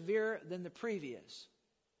more severe than the previous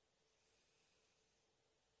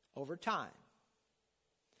over time.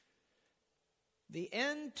 The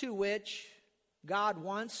end to which God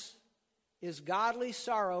wants is godly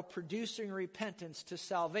sorrow producing repentance to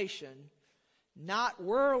salvation, not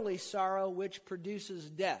worldly sorrow which produces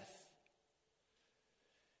death.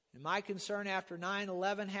 And my concern after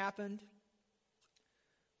 9/11 happened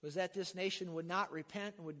was that this nation would not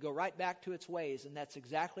repent and would go right back to its ways, and that's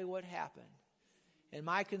exactly what happened. And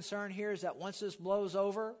my concern here is that once this blows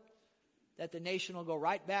over, that the nation will go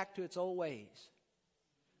right back to its old ways.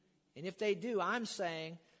 And if they do, I'm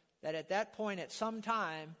saying that at that point, at some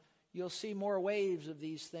time, you'll see more waves of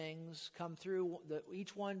these things come through,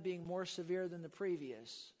 each one being more severe than the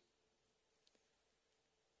previous.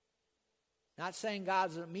 Not saying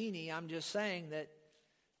God's a meanie, I'm just saying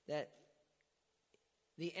that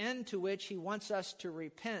the end to which He wants us to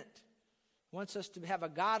repent, wants us to have a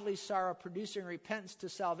godly sorrow producing repentance to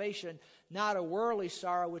salvation, not a worldly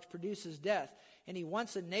sorrow which produces death. And He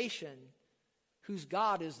wants a nation whose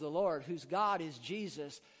God is the Lord, whose God is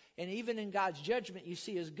Jesus. And even in God's judgment, you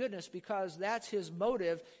see His goodness, because that's His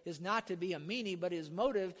motive, is not to be a meanie, but His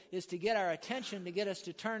motive is to get our attention, to get us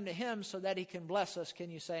to turn to Him so that He can bless us.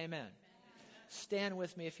 Can you say amen? Stand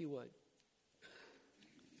with me if you would.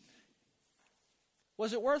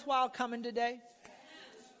 Was it worthwhile coming today?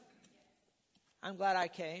 I'm glad I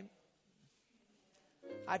came.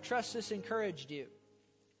 I trust this encouraged you.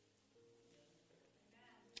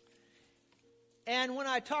 And when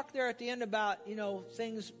I talked there at the end about,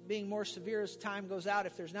 things being more severe as time goes out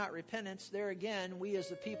if there's not repentance, there again, we as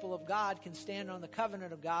the people of God can stand on the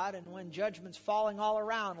covenant of God. And when judgment's falling all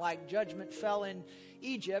around, like judgment fell in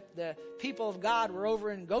Egypt, the people of God were over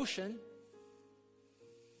in Goshen,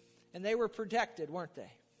 and they were protected, weren't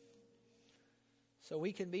they? So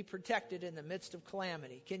we can be protected in the midst of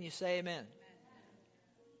calamity. Can you say amen?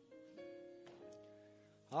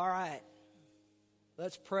 All right.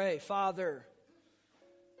 Let's pray. Father,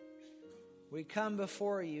 we come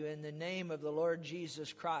before you in the name of the Lord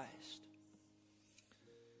Jesus Christ.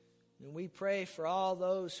 And we pray for all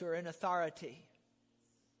those who are in authority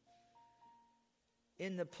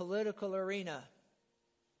in the political arena,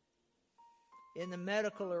 in the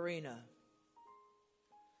medical arena,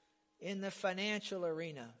 in the financial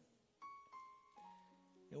arena.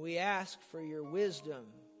 And we ask for your wisdom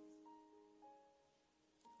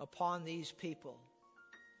upon these people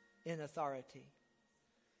in authority,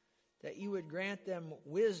 that you would grant them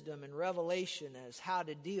wisdom and revelation as how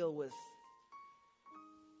to deal with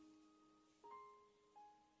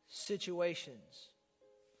situations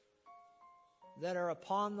that are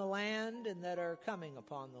upon the land and that are coming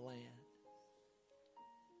upon the land.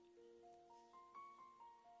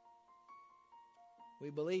 We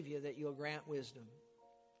believe you that you'll grant wisdom.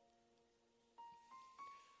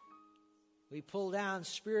 We pull down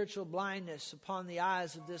spiritual blindness upon the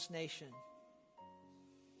eyes of this nation.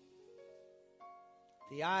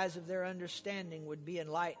 The eyes of their understanding would be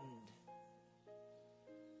enlightened.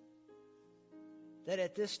 That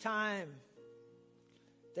at this time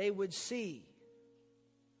they would see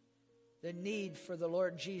the need for the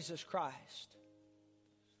Lord Jesus Christ.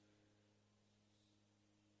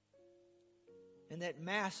 And that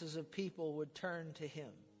masses of people would turn to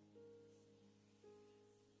Him.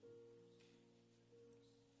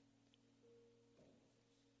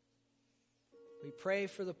 We pray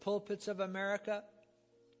for the pulpits of America,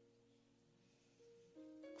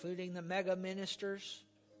 including the mega ministers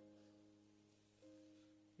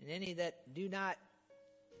and any that do not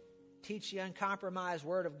teach the uncompromised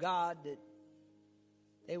Word of God, that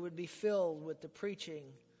they would be filled with the preaching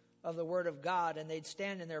of the Word of God, and they'd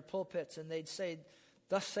stand in their pulpits and they'd say,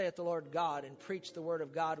 "Thus saith the Lord God," and preach the Word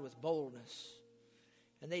of God with boldness.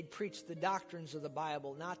 And they'd preach the doctrines of the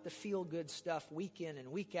Bible, not the feel-good stuff week in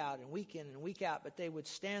and week out and week in and week out, but they would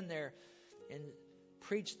stand there and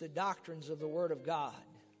preach the doctrines of the Word of God,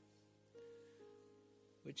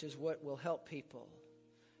 which is what will help people.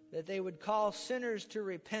 That they would call sinners to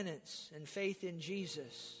repentance and faith in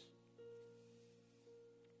Jesus.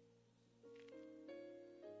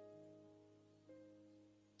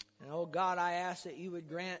 And oh God, I ask that you would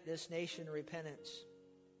grant this nation repentance.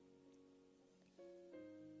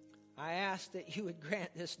 I ask that you would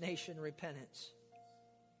grant this nation repentance.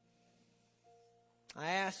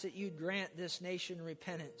 I ask that you'd grant this nation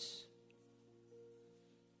repentance.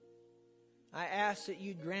 I ask that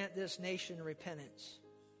you'd grant this nation repentance.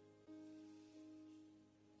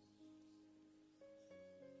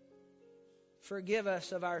 Forgive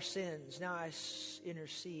us of our sins. Now I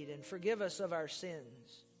intercede, and forgive us of our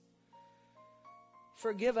sins.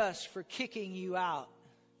 Forgive us for kicking you out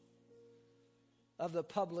of the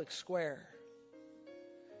public square.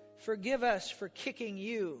 Forgive us for kicking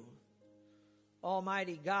you,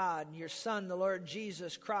 Almighty God, and your Son, the Lord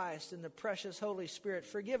Jesus Christ, and the precious Holy Spirit.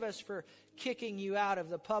 Forgive us for kicking you out of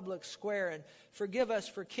the public square, and forgive us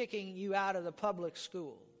for kicking you out of the public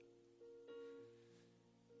school.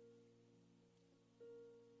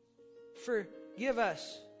 Forgive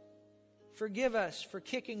us Forgive us for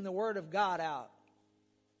kicking the Word of God out.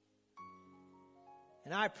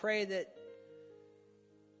 And I pray that,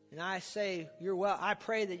 and I say, I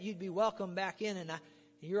pray that you'd be welcome back in, and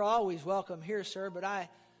you're always welcome here, sir, but I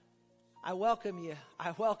welcome you,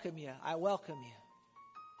 I welcome you, I welcome you.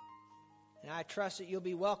 And I trust that you'll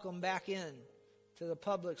be welcome back in to the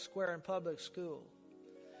public square and public school.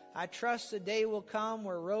 I trust the day will come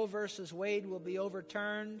where Roe versus Wade will be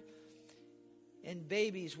overturned and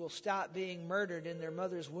babies will stop being murdered in their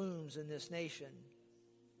mother's wombs in this nation.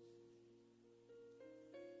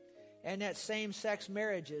 And that same-sex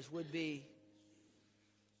marriages would be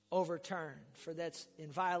overturned, for that's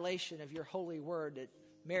in violation of your holy word that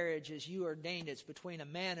marriage, as you ordained, it's between a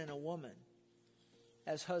man and a woman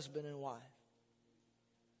as husband and wife.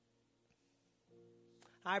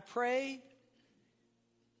 I pray,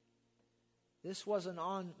 this wasn't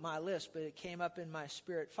on my list, but it came up in my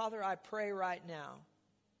spirit. Father, I pray right now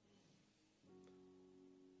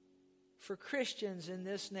for Christians in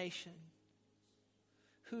this nation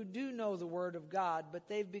who do know the Word of God, but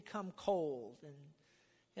they've become cold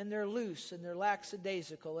and they're loose and they're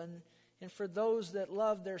lackadaisical. And for those that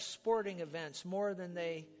love their sporting events more than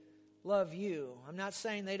they love you. I'm not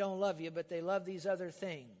saying they don't love you, but they love these other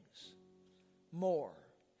things more.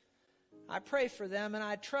 I pray for them, and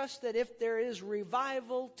I trust that if there is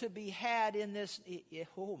revival to be had in this,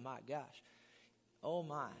 oh my gosh, oh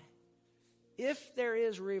my. If there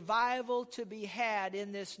is revival to be had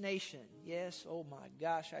in this nation, yes, oh my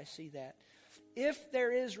gosh, I see that. If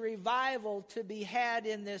there is revival to be had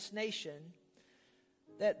in this nation,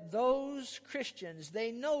 that those Christians,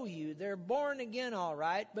 they know you, they're born again all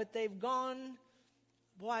right, but they've gone,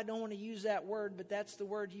 boy, I don't want to use that word, but that's the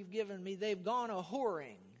word you've given me, they've gone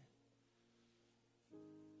a-whoring.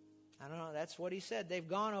 I don't know, that's what he said. They've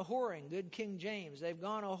gone a-whoring, good King James. They've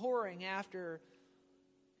gone a-whoring after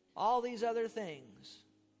all these other things.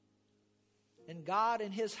 And God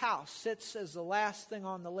in his house sits as the last thing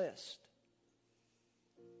on the list.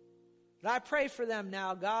 But I pray for them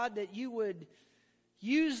now, God, that you would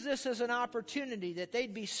use this as an opportunity, that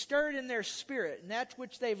they'd be stirred in their spirit, and that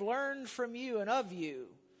which they've learned from you and of you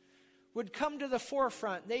would come to the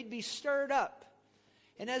forefront. They'd be stirred up.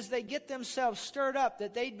 And as they get themselves stirred up,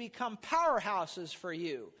 that they'd become powerhouses for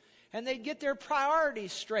you. And they'd get their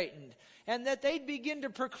priorities straightened. And that they'd begin to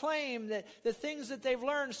proclaim that the things that they've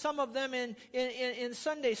learned, some of them in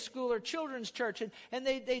Sunday school or children's church. And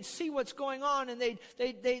they'd see what's going on, and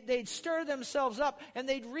they'd stir themselves up, and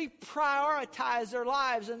they'd reprioritize their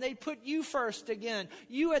lives, and they'd put you first again.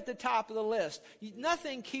 You at the top of the list.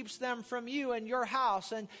 Nothing keeps them from you and your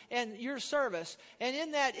house and your service. And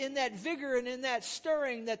in that vigor and in that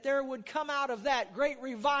stirring, that there would come out of that great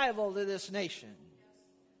revival to this nation.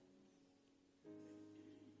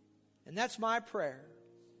 And that's my prayer.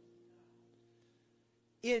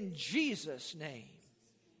 In Jesus' name,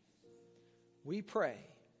 we pray.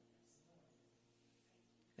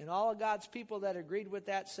 And all of God's people that agreed with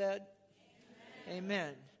that said, Amen.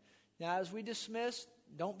 Amen. Now, as we dismiss,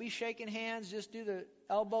 don't be shaking hands. Just do the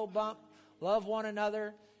elbow bump. Love one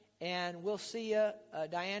another. And we'll see you.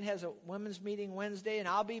 Diane has a women's meeting Wednesday, and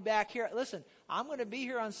I'll be back here. Listen, I'm going to be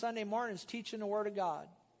here on Sunday mornings teaching the Word of God.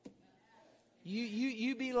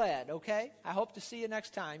 You be led, okay? I hope to see you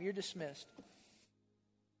next time. You're dismissed.